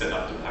to set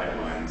up the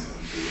pipelines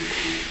and to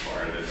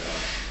fire that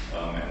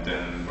up. And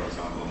then, for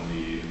example, in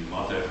the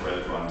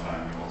multi-threaded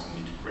runtime, you also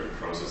need to create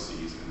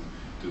processes and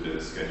do the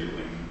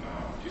scheduling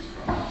of these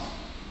kernels.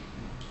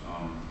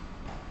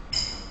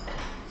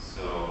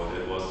 So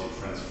that was the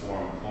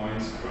transform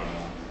points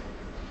kernel.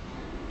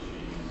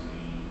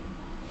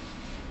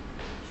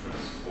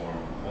 Transform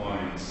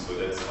points. So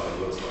that's how it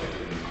looks like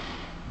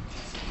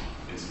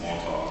in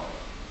Smalltalk.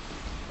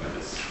 But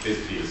it's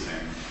basically the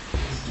same.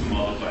 It's 2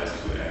 multiplies,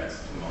 2 adds,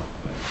 2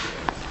 multiplies, 2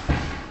 adds.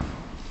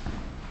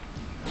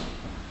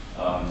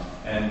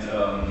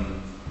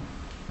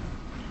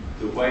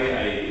 The way I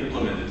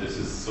implemented this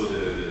is, so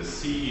the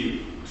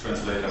C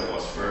translator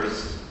was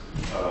first.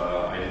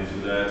 I didn't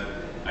do that.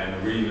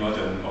 I'm really not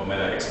an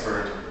OMeta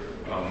expert.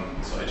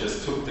 So I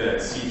just took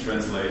that C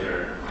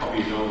translator,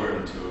 copied it over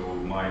into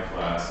my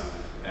class,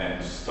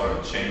 and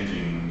started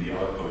changing the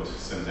output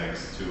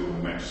syntax to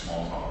match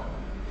Smalltalk.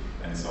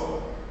 And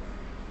so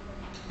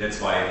that's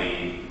why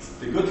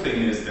the good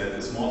thing is that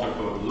the Smalltalk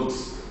code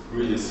looks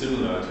really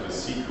similar to the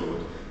C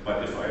code.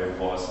 But if I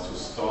was to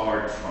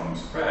start from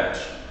scratch,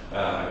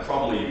 I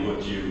probably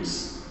would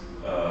use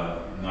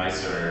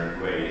nicer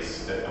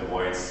ways that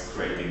avoids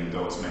creating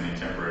those many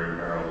temporary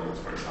variables.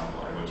 For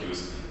example, I would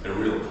use a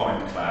real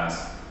point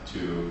class to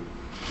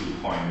do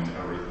point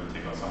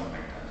arithmetic or something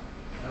like that.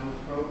 I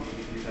would probably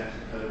do better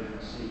code in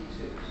C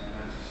too, because I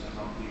noticed I'm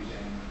not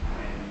using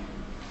any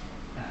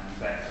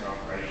vector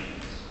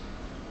operations.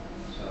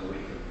 So we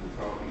could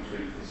probably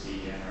tweak the C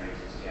generator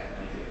to get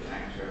maybe a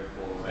factor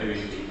of 4 Maybe.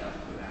 speed up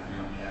without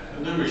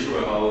I'm not really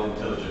sure how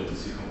intelligent the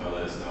C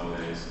compiler is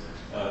nowadays.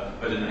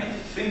 But the nice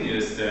thing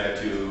is that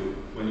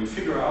when you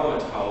figure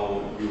out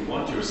how you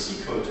want your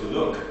C code to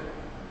look,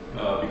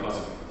 because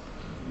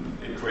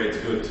it creates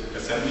good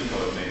assembly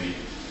code maybe,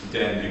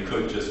 then you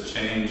could just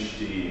change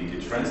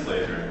the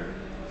translator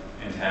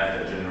and have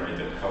that generate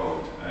that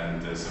code,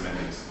 and the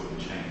semantics wouldn't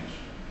change.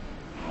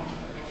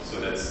 So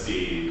that's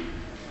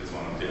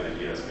one of the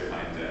ideas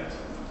behind that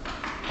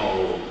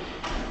whole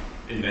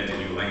invent a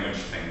new language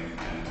thing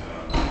and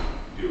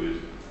do it.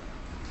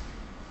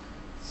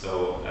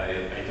 So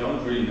I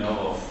don't really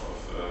know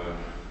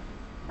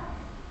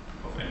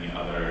of any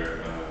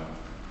other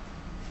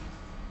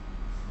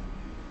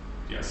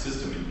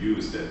system in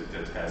use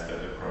that has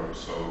that approach.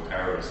 So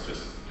Cairo is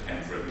just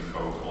handwritten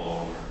code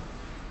all over.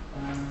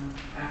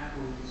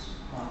 Apple's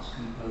Parts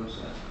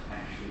Composer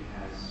actually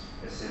has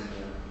a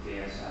similar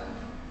DSL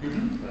for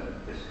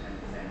this kind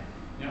of thing.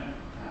 Yeah.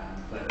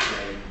 But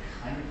they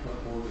kind of put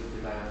all of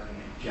developing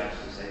it just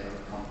as they got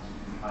the competent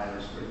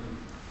compilers written.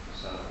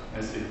 So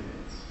I see.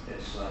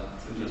 It's slow.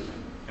 It's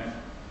interesting. Yeah.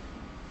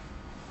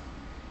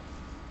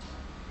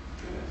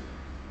 Good.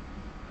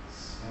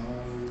 So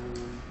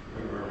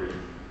where were we?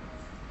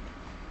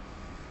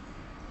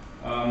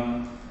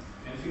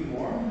 Anything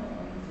more?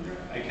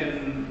 I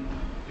can,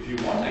 if you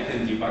want, I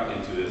can debug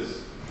into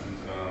this and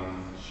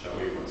show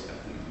you what's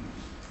happening.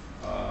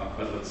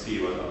 But let's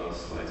see what other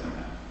slides I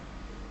have.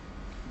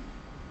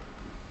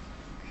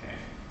 Okay.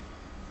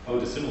 Oh,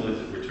 the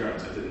simulated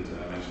returns. I didn't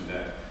mention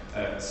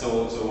that.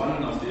 So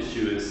one of the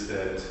issues is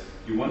that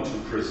you want to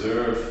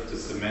preserve the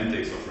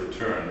semantics of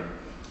return,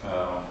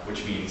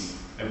 which means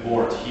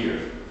abort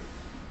here.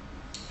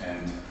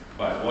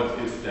 But what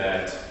if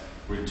that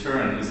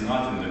return is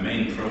not in the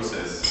main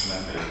process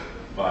method,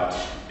 but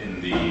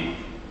in the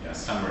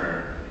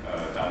somewhere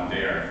down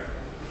there?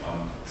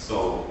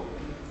 So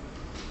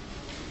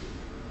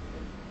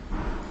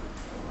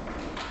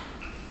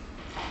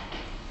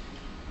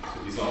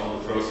these are all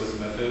the process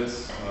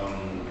methods.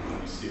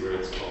 Let me see where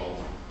it's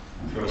called.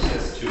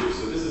 Process 2.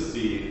 So this is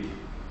the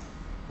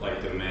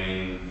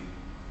main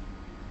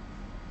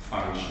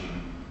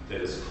function that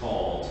is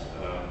called.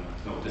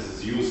 This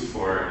is used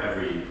for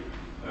every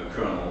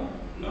kernel,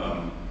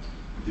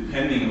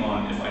 depending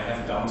on if I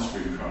have a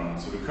downstream kernel.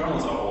 So the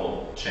kernels are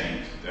all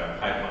chained; they're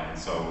pipelines.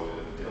 So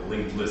they're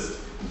linked list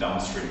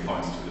downstream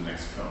points to the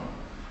next kernel.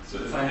 So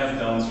if I have a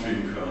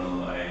downstream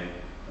kernel, I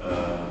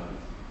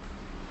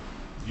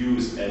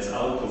use as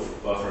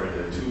output buffer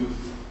the two.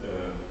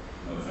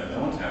 If I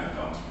don't have a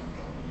downstream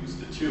kernel, I use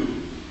the two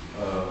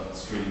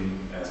stream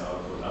as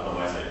output.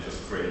 Otherwise, I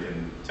just create a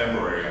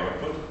temporary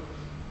output.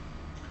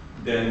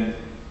 Then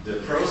the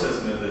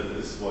process method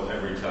is what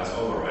every class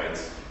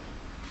overrides.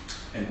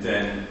 And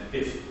then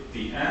if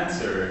the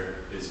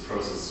answer is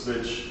process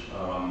switch,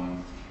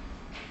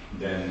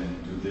 then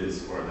do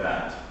this or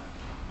that.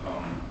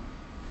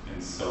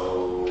 And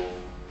so,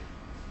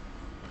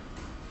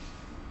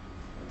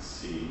 let's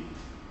see.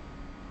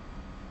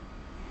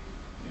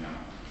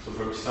 So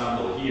for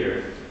example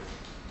here,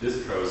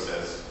 this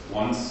process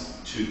wants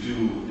to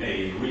do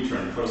a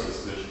return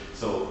process switch.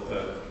 So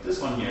this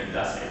one here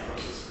does a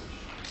process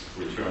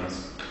switch,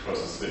 returns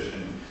process switch,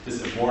 and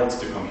this aborts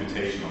the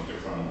computation of the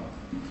kernel.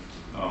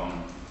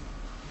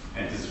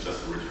 And this is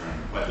just a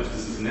return. But if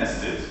this is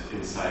nested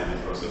inside the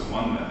process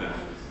 1 method,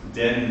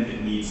 then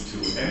it needs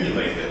to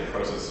emulate that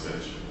process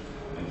switch.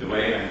 And the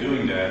way I'm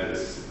doing that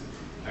is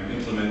I'm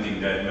implementing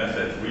that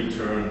method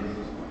return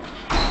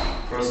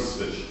process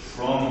switch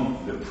from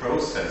the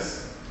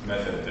process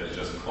method that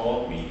just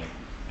called me.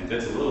 And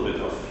that's a little bit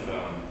of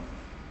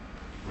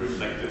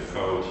reflective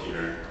code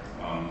here,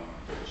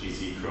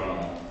 GC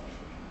kernel.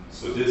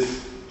 So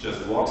this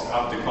just walks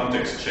up the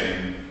context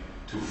chain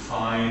to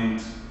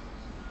find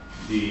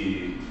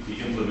the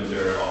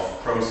implementer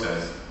of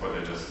process, what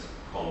I just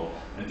called,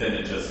 and then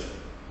it just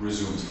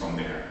resumes from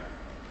there.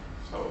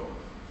 So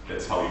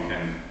that's how you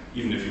can,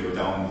 even if you're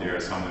down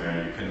there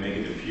somewhere, you can make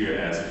it appear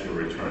as if you're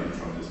returning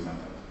from this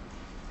method.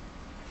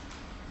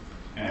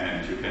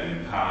 And you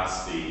can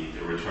pass the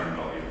return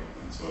value,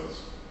 and so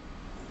it's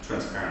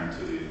transparent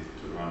to the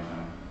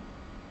runtime.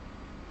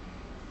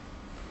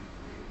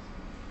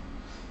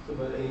 So,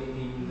 but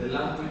in the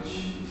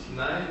language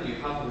Nile, you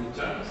have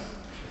returns,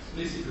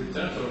 explicit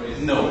returns, or is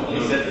no,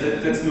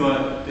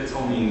 that's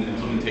only an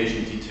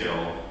implementation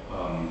detail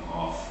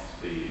of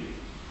the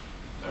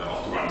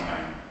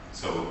runtime.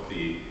 So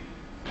the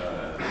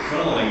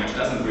kernel language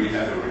doesn't really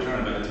have a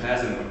return, but it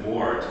has an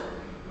abort.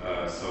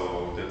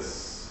 So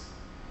that's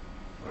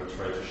what I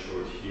try to show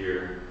it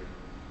here.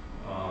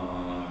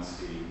 Let's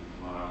see,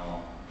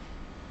 Nile.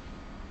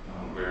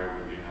 Where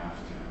would we have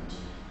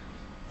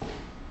that?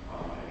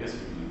 I guess we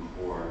need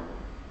core.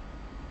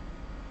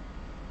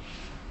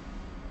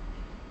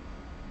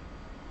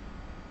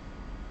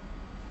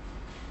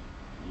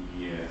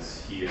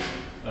 Yes, here.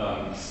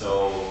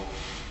 So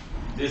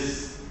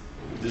this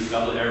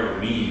double arrow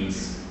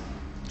means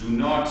do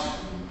not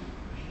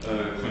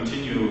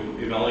continue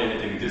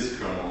evaluating this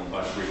kernel,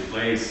 but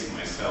replace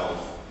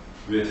myself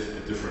with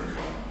a different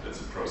kernel.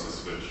 That's a process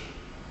switch,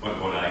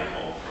 what I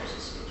call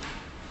process switch.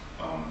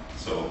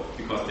 So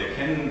because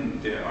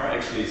there are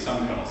actually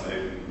some kernels,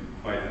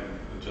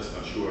 I'm just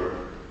not sure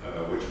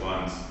which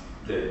ones,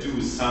 that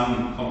do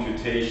some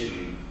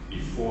computation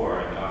before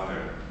and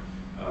after.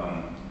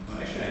 Well,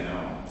 actually, I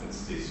know.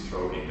 That's the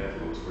stroking.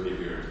 That looks really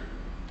weird.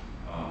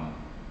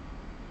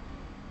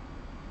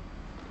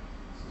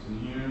 This is in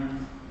here.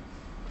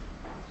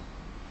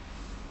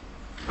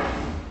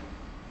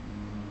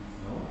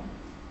 No.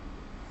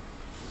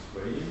 Just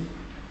waiting.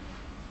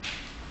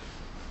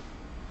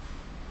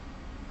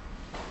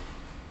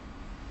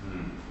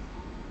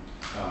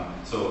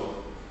 So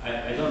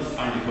I don't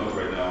find the code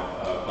right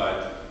now,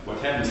 but what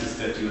happens is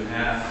that you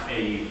have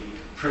a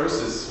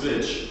process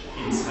switch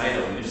inside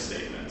of an if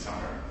statement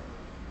somewhere.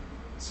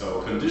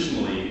 So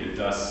conditionally, it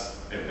does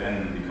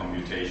abandon the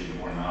computation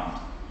or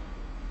not,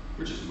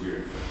 which is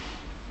weird, but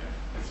yeah,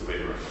 that's the way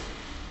it works.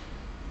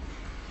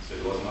 So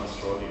it was not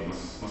stroking, it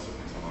must have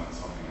been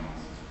something else.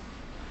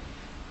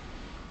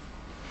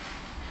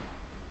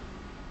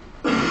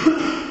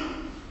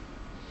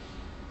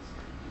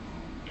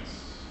 Yes.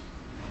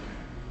 Okay.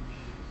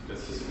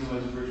 That's the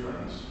simulated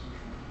returns.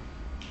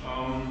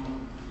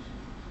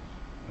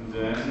 And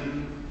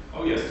then,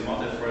 oh yes, the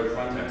multi-threaded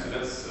runtime. So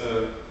that's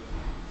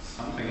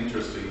something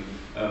interesting.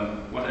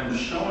 What I'm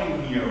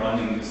showing here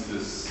running is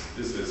this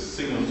is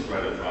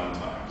single-threaded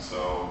runtime.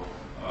 So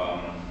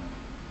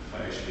if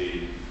I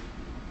actually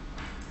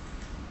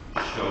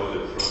show the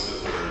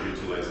processor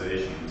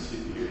utilization,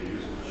 CPU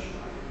usage,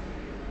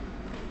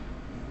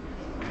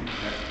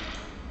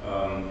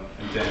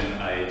 and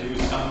then I do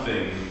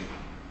something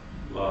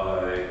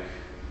like,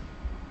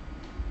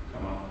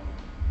 come on.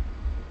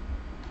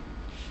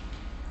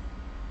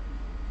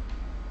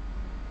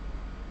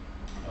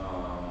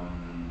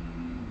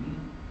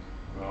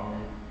 Well,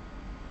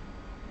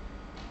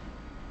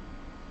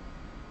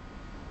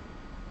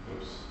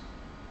 oops.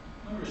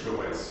 Not really sure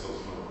why it's so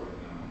slow right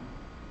now.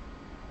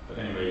 But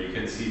anyway, you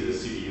can see the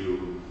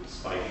CPU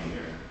spiking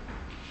there.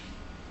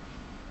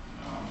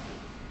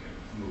 Okay,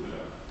 move it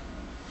up.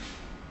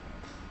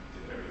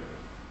 There we go.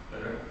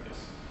 Better? Yes.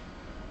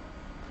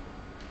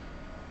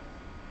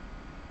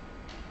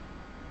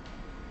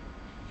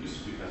 It used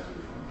to be faster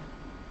before.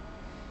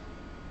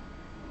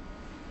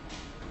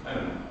 I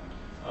don't know.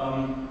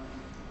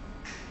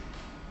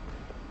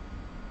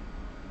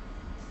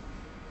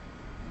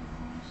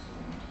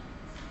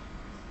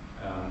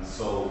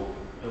 So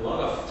a lot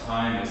of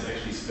time is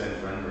actually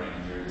spent rendering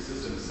here. The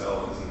system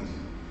itself isn't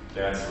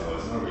that slow.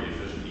 It's not really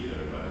efficient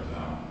either, but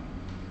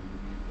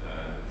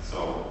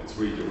so it's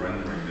really the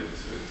rendering that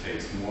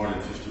takes more than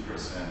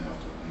 50% of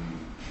the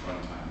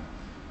runtime.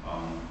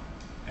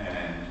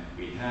 And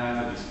we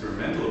have an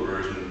experimental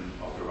version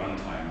of the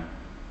runtime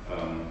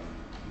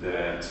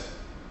that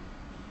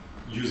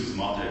uses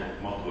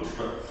multiple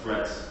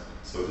threads.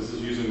 So this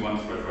is using one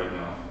thread right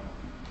now.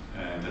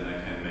 And then I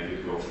can make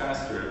it go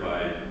faster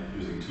by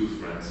using 2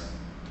 threads.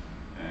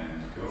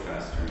 And go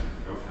faster,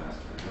 go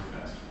faster, go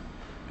faster.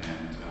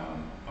 And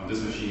on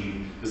this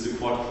machine, this is a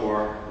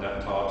quad-core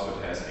laptop, so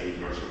it has 8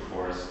 virtual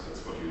cores.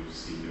 That's what you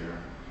see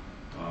there.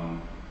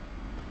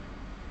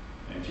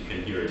 And you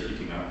can hear it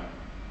heating up.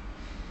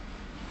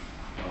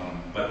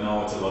 But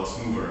now it's a lot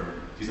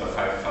smoother. These are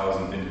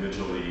 5,000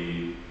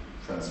 individually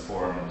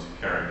transformed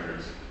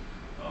characters.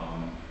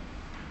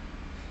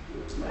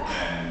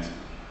 And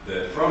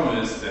the problem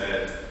is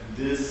that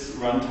this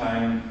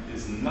runtime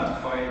is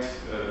not quite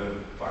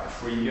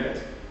bug-free yet.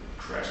 It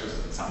crashes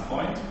at some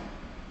point.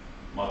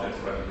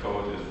 Multi-threaded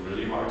code is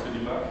really hard to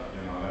debug,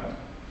 you know that.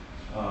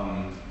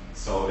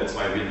 So that's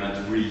why we're not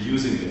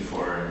reusing it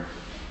for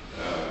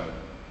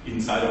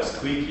inside of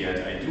Squeak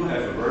yet. I do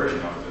have a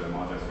version of the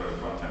multi-threaded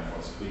runtime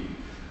for Squeak,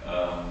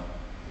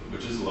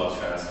 which is a lot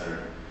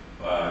faster.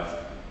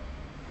 But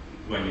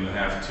when you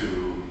have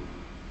to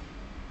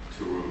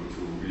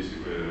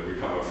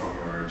recover from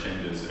your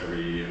changes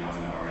every half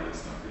an hour,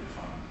 that's not really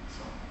fun.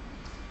 So,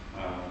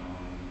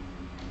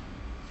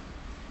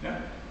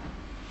 yeah.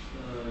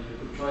 You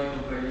could try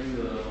compiling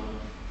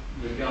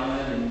the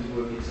kernel into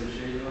a pixel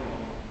shader,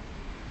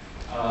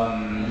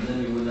 and then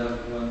you would have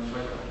one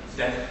thread.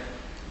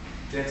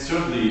 That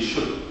certainly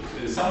should.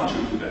 Someone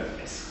should do that.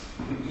 Yes.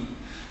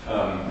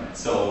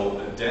 So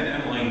Dan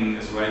Emmerling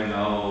is right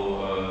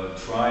now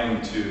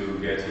trying to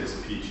get his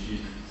PhD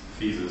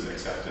thesis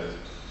accepted.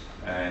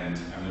 And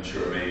I'm not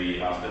sure,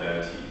 maybe after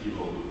that he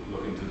will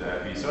look into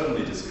that. We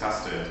certainly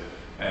discussed it,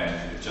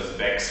 and it just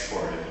begs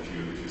for it. If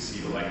you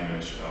see the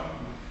language,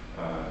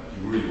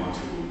 you really want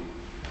to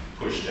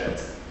push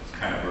that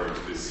kind of work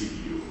to the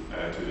CPU,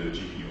 to the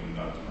GPU,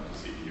 not the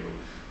CPU.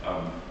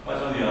 But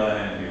on the other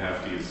hand, you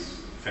have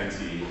these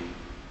fancy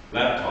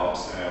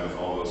laptops with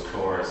all those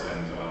cores,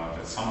 and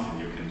that's something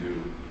you can do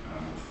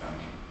with them.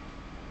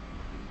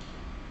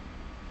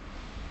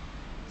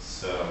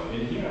 So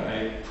in here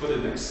I put a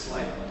next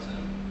slide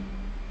button.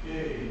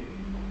 Yay.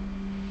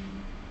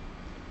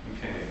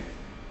 Okay.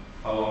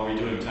 How are we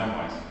doing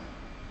time-wise?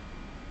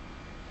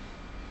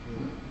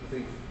 I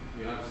think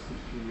we have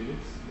 15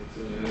 minutes.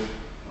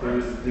 But, there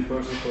is the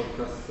person for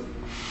class.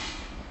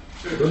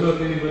 Sure. Don't know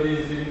if anybody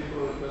is leaving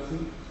for a class.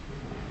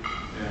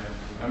 Yeah.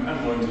 I'm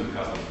going to the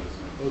custom first.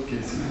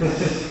 Okay. So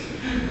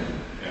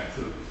yeah.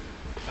 So,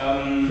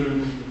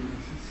 Um,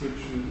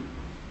 switch.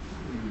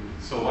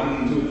 So 2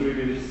 or 3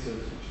 minutes.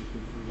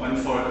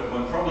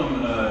 one problem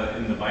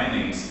in the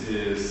bindings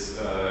is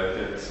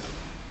that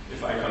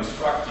if I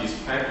construct these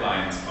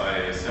pipelines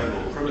by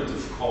several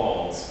primitive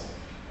calls,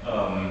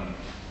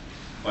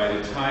 by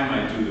the time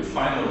I do the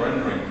final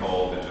rendering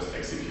call that just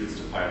executes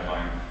the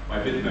pipeline, my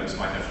bitmaps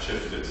might have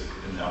shifted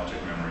in the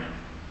object memory.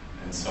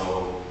 And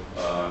so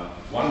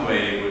one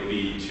way would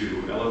be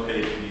to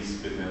allocate these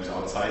bitmaps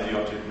outside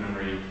the object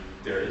memory.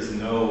 There is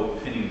no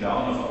pinning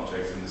down of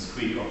objects in the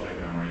Squeak object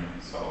memory,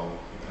 so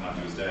you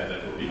cannot use that.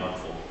 That would be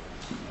helpful.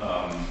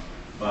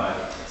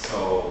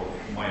 So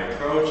my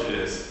approach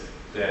is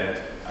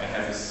that I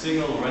have a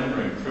single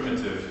rendering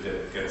primitive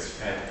that gets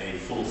fed a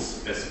full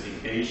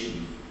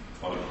specification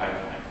for the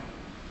pipeline.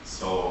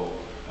 So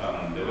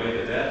the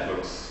way that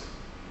looks,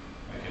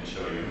 I can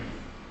show you.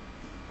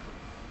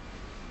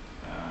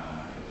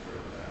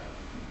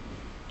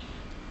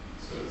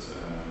 So it's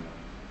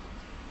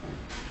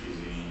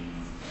easy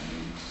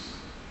and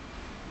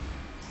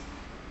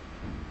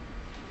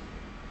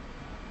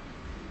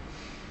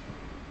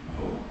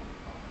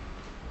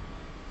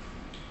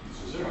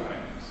so 0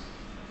 bindings.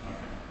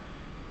 Okay.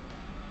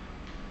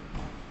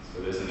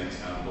 So there's an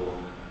example.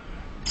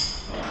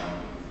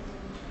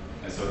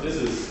 And so this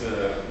is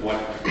what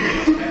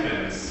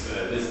happens.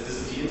 This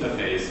is the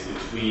interface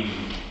between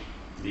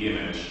the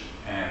image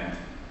and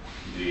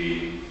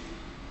the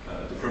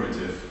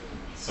primitive.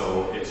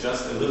 So it's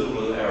just a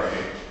literal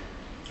array.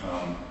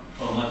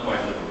 Well, not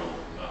quite literal,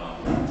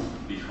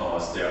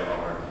 because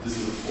this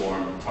is a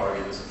form,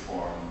 target is a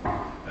form,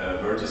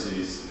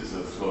 vertices is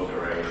a float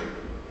array.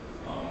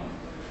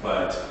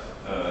 But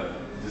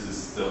this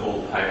is the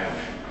whole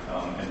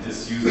pipeline, and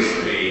this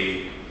uses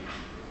a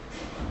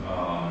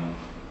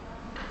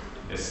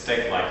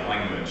stack-like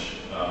language.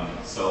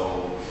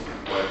 So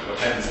what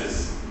happens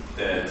is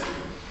that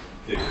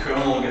the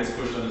kernel gets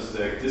pushed on the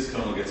stack, this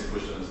kernel gets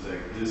pushed on the stack,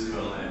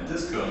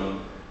 this kernel,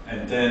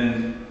 and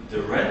then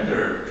the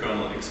render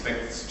kernel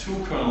expects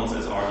 2 kernels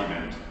as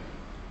argument.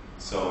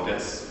 So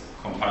that's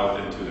compiled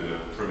into the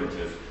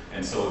primitive.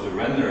 And so the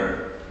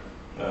render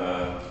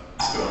kernel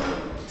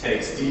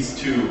takes these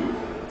 2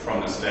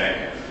 from the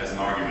stack as an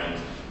argument,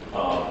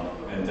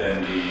 and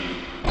then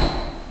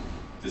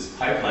this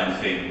pipeline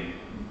thing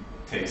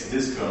takes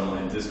this kernel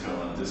and this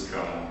kernel and this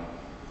kernel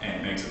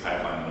and makes a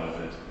pipeline out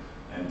of it.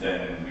 And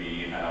then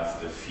we have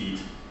the feed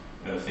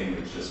thing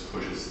which just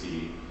pushes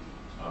the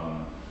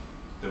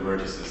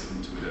vertices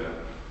into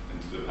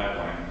the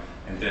pipeline.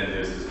 And then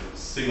there's this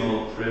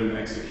single prim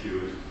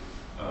execute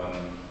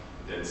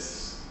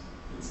that's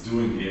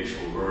doing the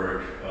actual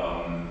work.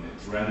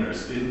 It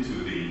renders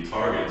into the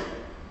target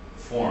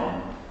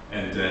form,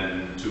 and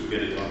then to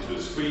get it onto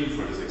the screen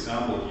for this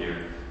example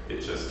here,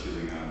 it's just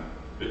using a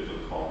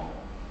bitloop call.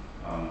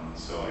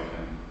 So I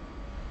can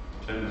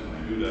pretend when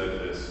I do that,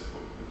 it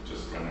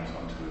just renders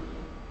onto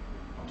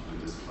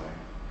the display.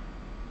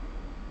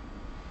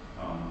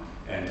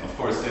 And of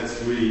course,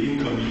 that's really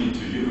inconvenient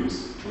to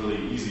use,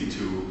 really easy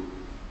to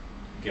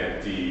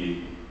get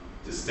the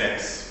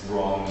stacks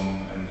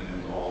wrong and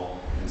all.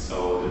 And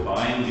so the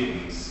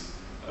bindings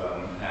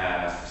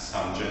have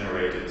some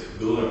generated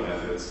builder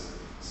methods.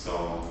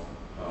 So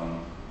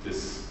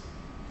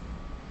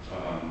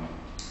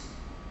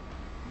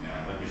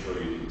let me show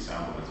you the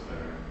example that's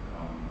better.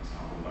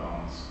 Example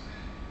bounds.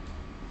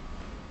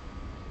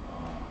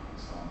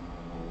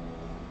 Example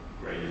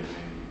gradient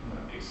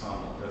maybe.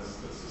 Example, that's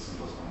the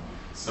simplest one.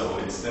 So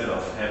instead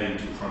of having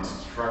to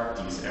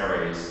construct these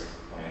arrays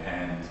by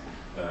hand,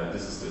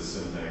 this is the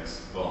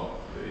syntax. Well,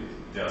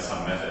 there are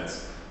some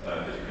methods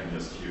that you can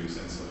just use,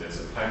 and so there's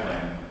a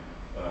pipeline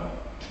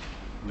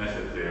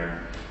method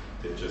there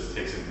that just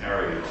takes an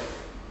array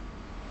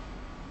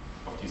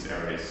of these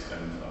arrays,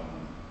 and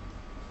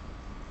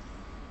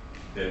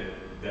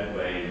that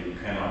way you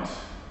cannot.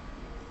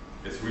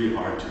 It's really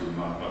hard to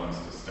not balance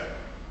the stack.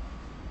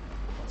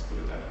 Let's put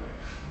it that way.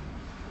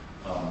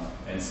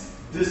 And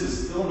this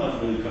is still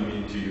not really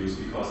convenient to use,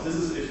 because this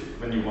is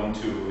when you want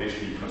to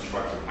actually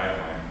construct a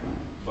pipeline.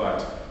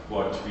 But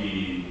what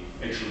we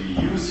actually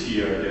use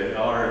here, there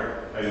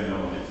are, I don't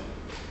know,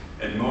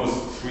 at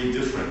most 3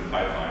 different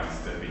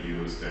pipelines that we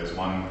use. There's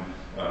one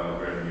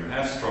where you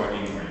have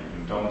stroking, where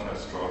you don't have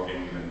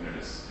stroking, and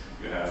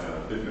you have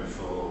a bitmap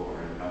fill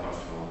or another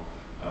fill.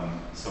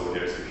 So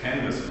there's a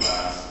canvas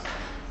class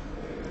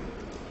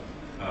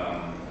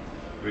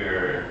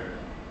where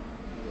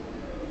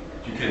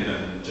you can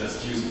then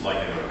just use it like a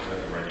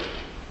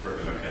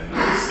regular canvas.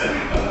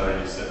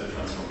 You set the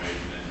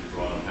transformation and you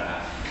draw the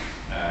path,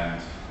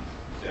 and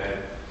that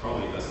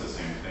probably does the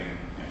same thing.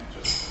 Yeah,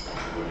 just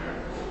over here.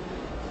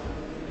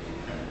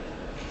 Okay.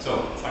 So,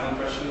 final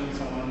question,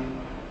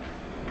 someone?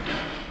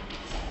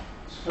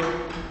 So,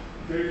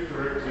 very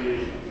correctly,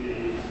 the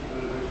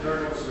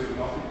kernels with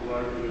multiple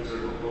arguments are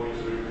going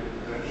to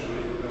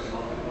potentially have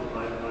multiple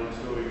pipelines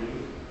going in,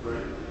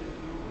 right?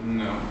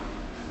 No.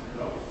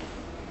 No.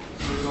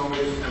 So it's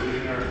always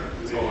linear.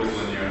 It's always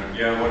linear.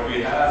 Yeah, what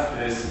we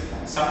have is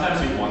sometimes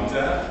we want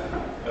that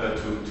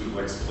to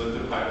like split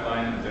the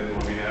pipeline, and then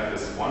what we have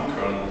is one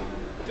kernel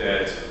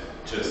that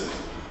just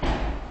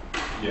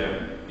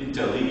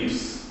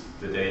interleaves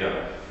the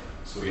data.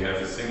 So we have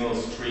a single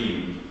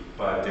stream,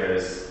 but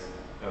there's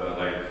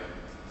like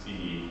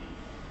the,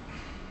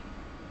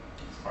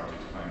 it's hard to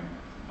explain.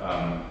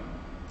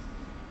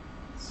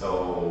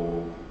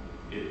 So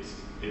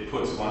it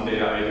puts one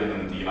data item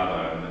in the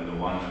other, and then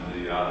the one and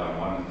the other,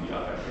 one and the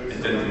other.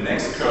 And then the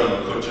next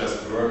kernel could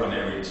just work on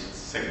every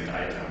second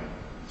item.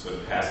 So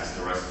it passes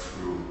the rest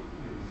through.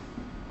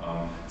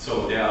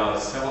 So there are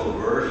several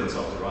versions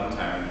of the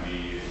runtime, and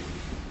we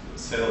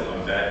settled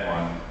on that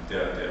one.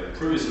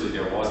 Previously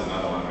there was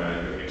another one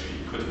where you actually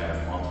could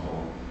have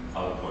multiple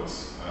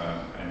outputs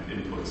and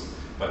inputs,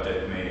 but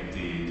that made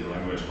the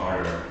language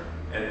harder.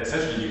 And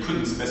essentially you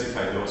couldn't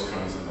specify those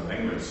kernels in the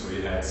language, so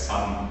you had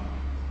some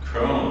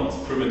kernels,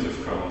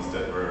 primitive kernels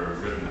that were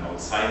written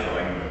outside the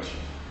language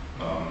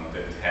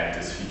that had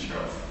this feature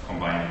of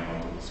combining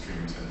multiple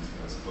streams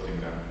and splitting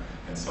them,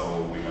 and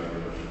so we got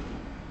rid of it.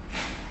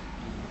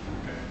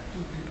 Okay.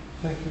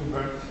 Thank you,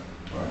 Bert.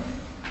 All right.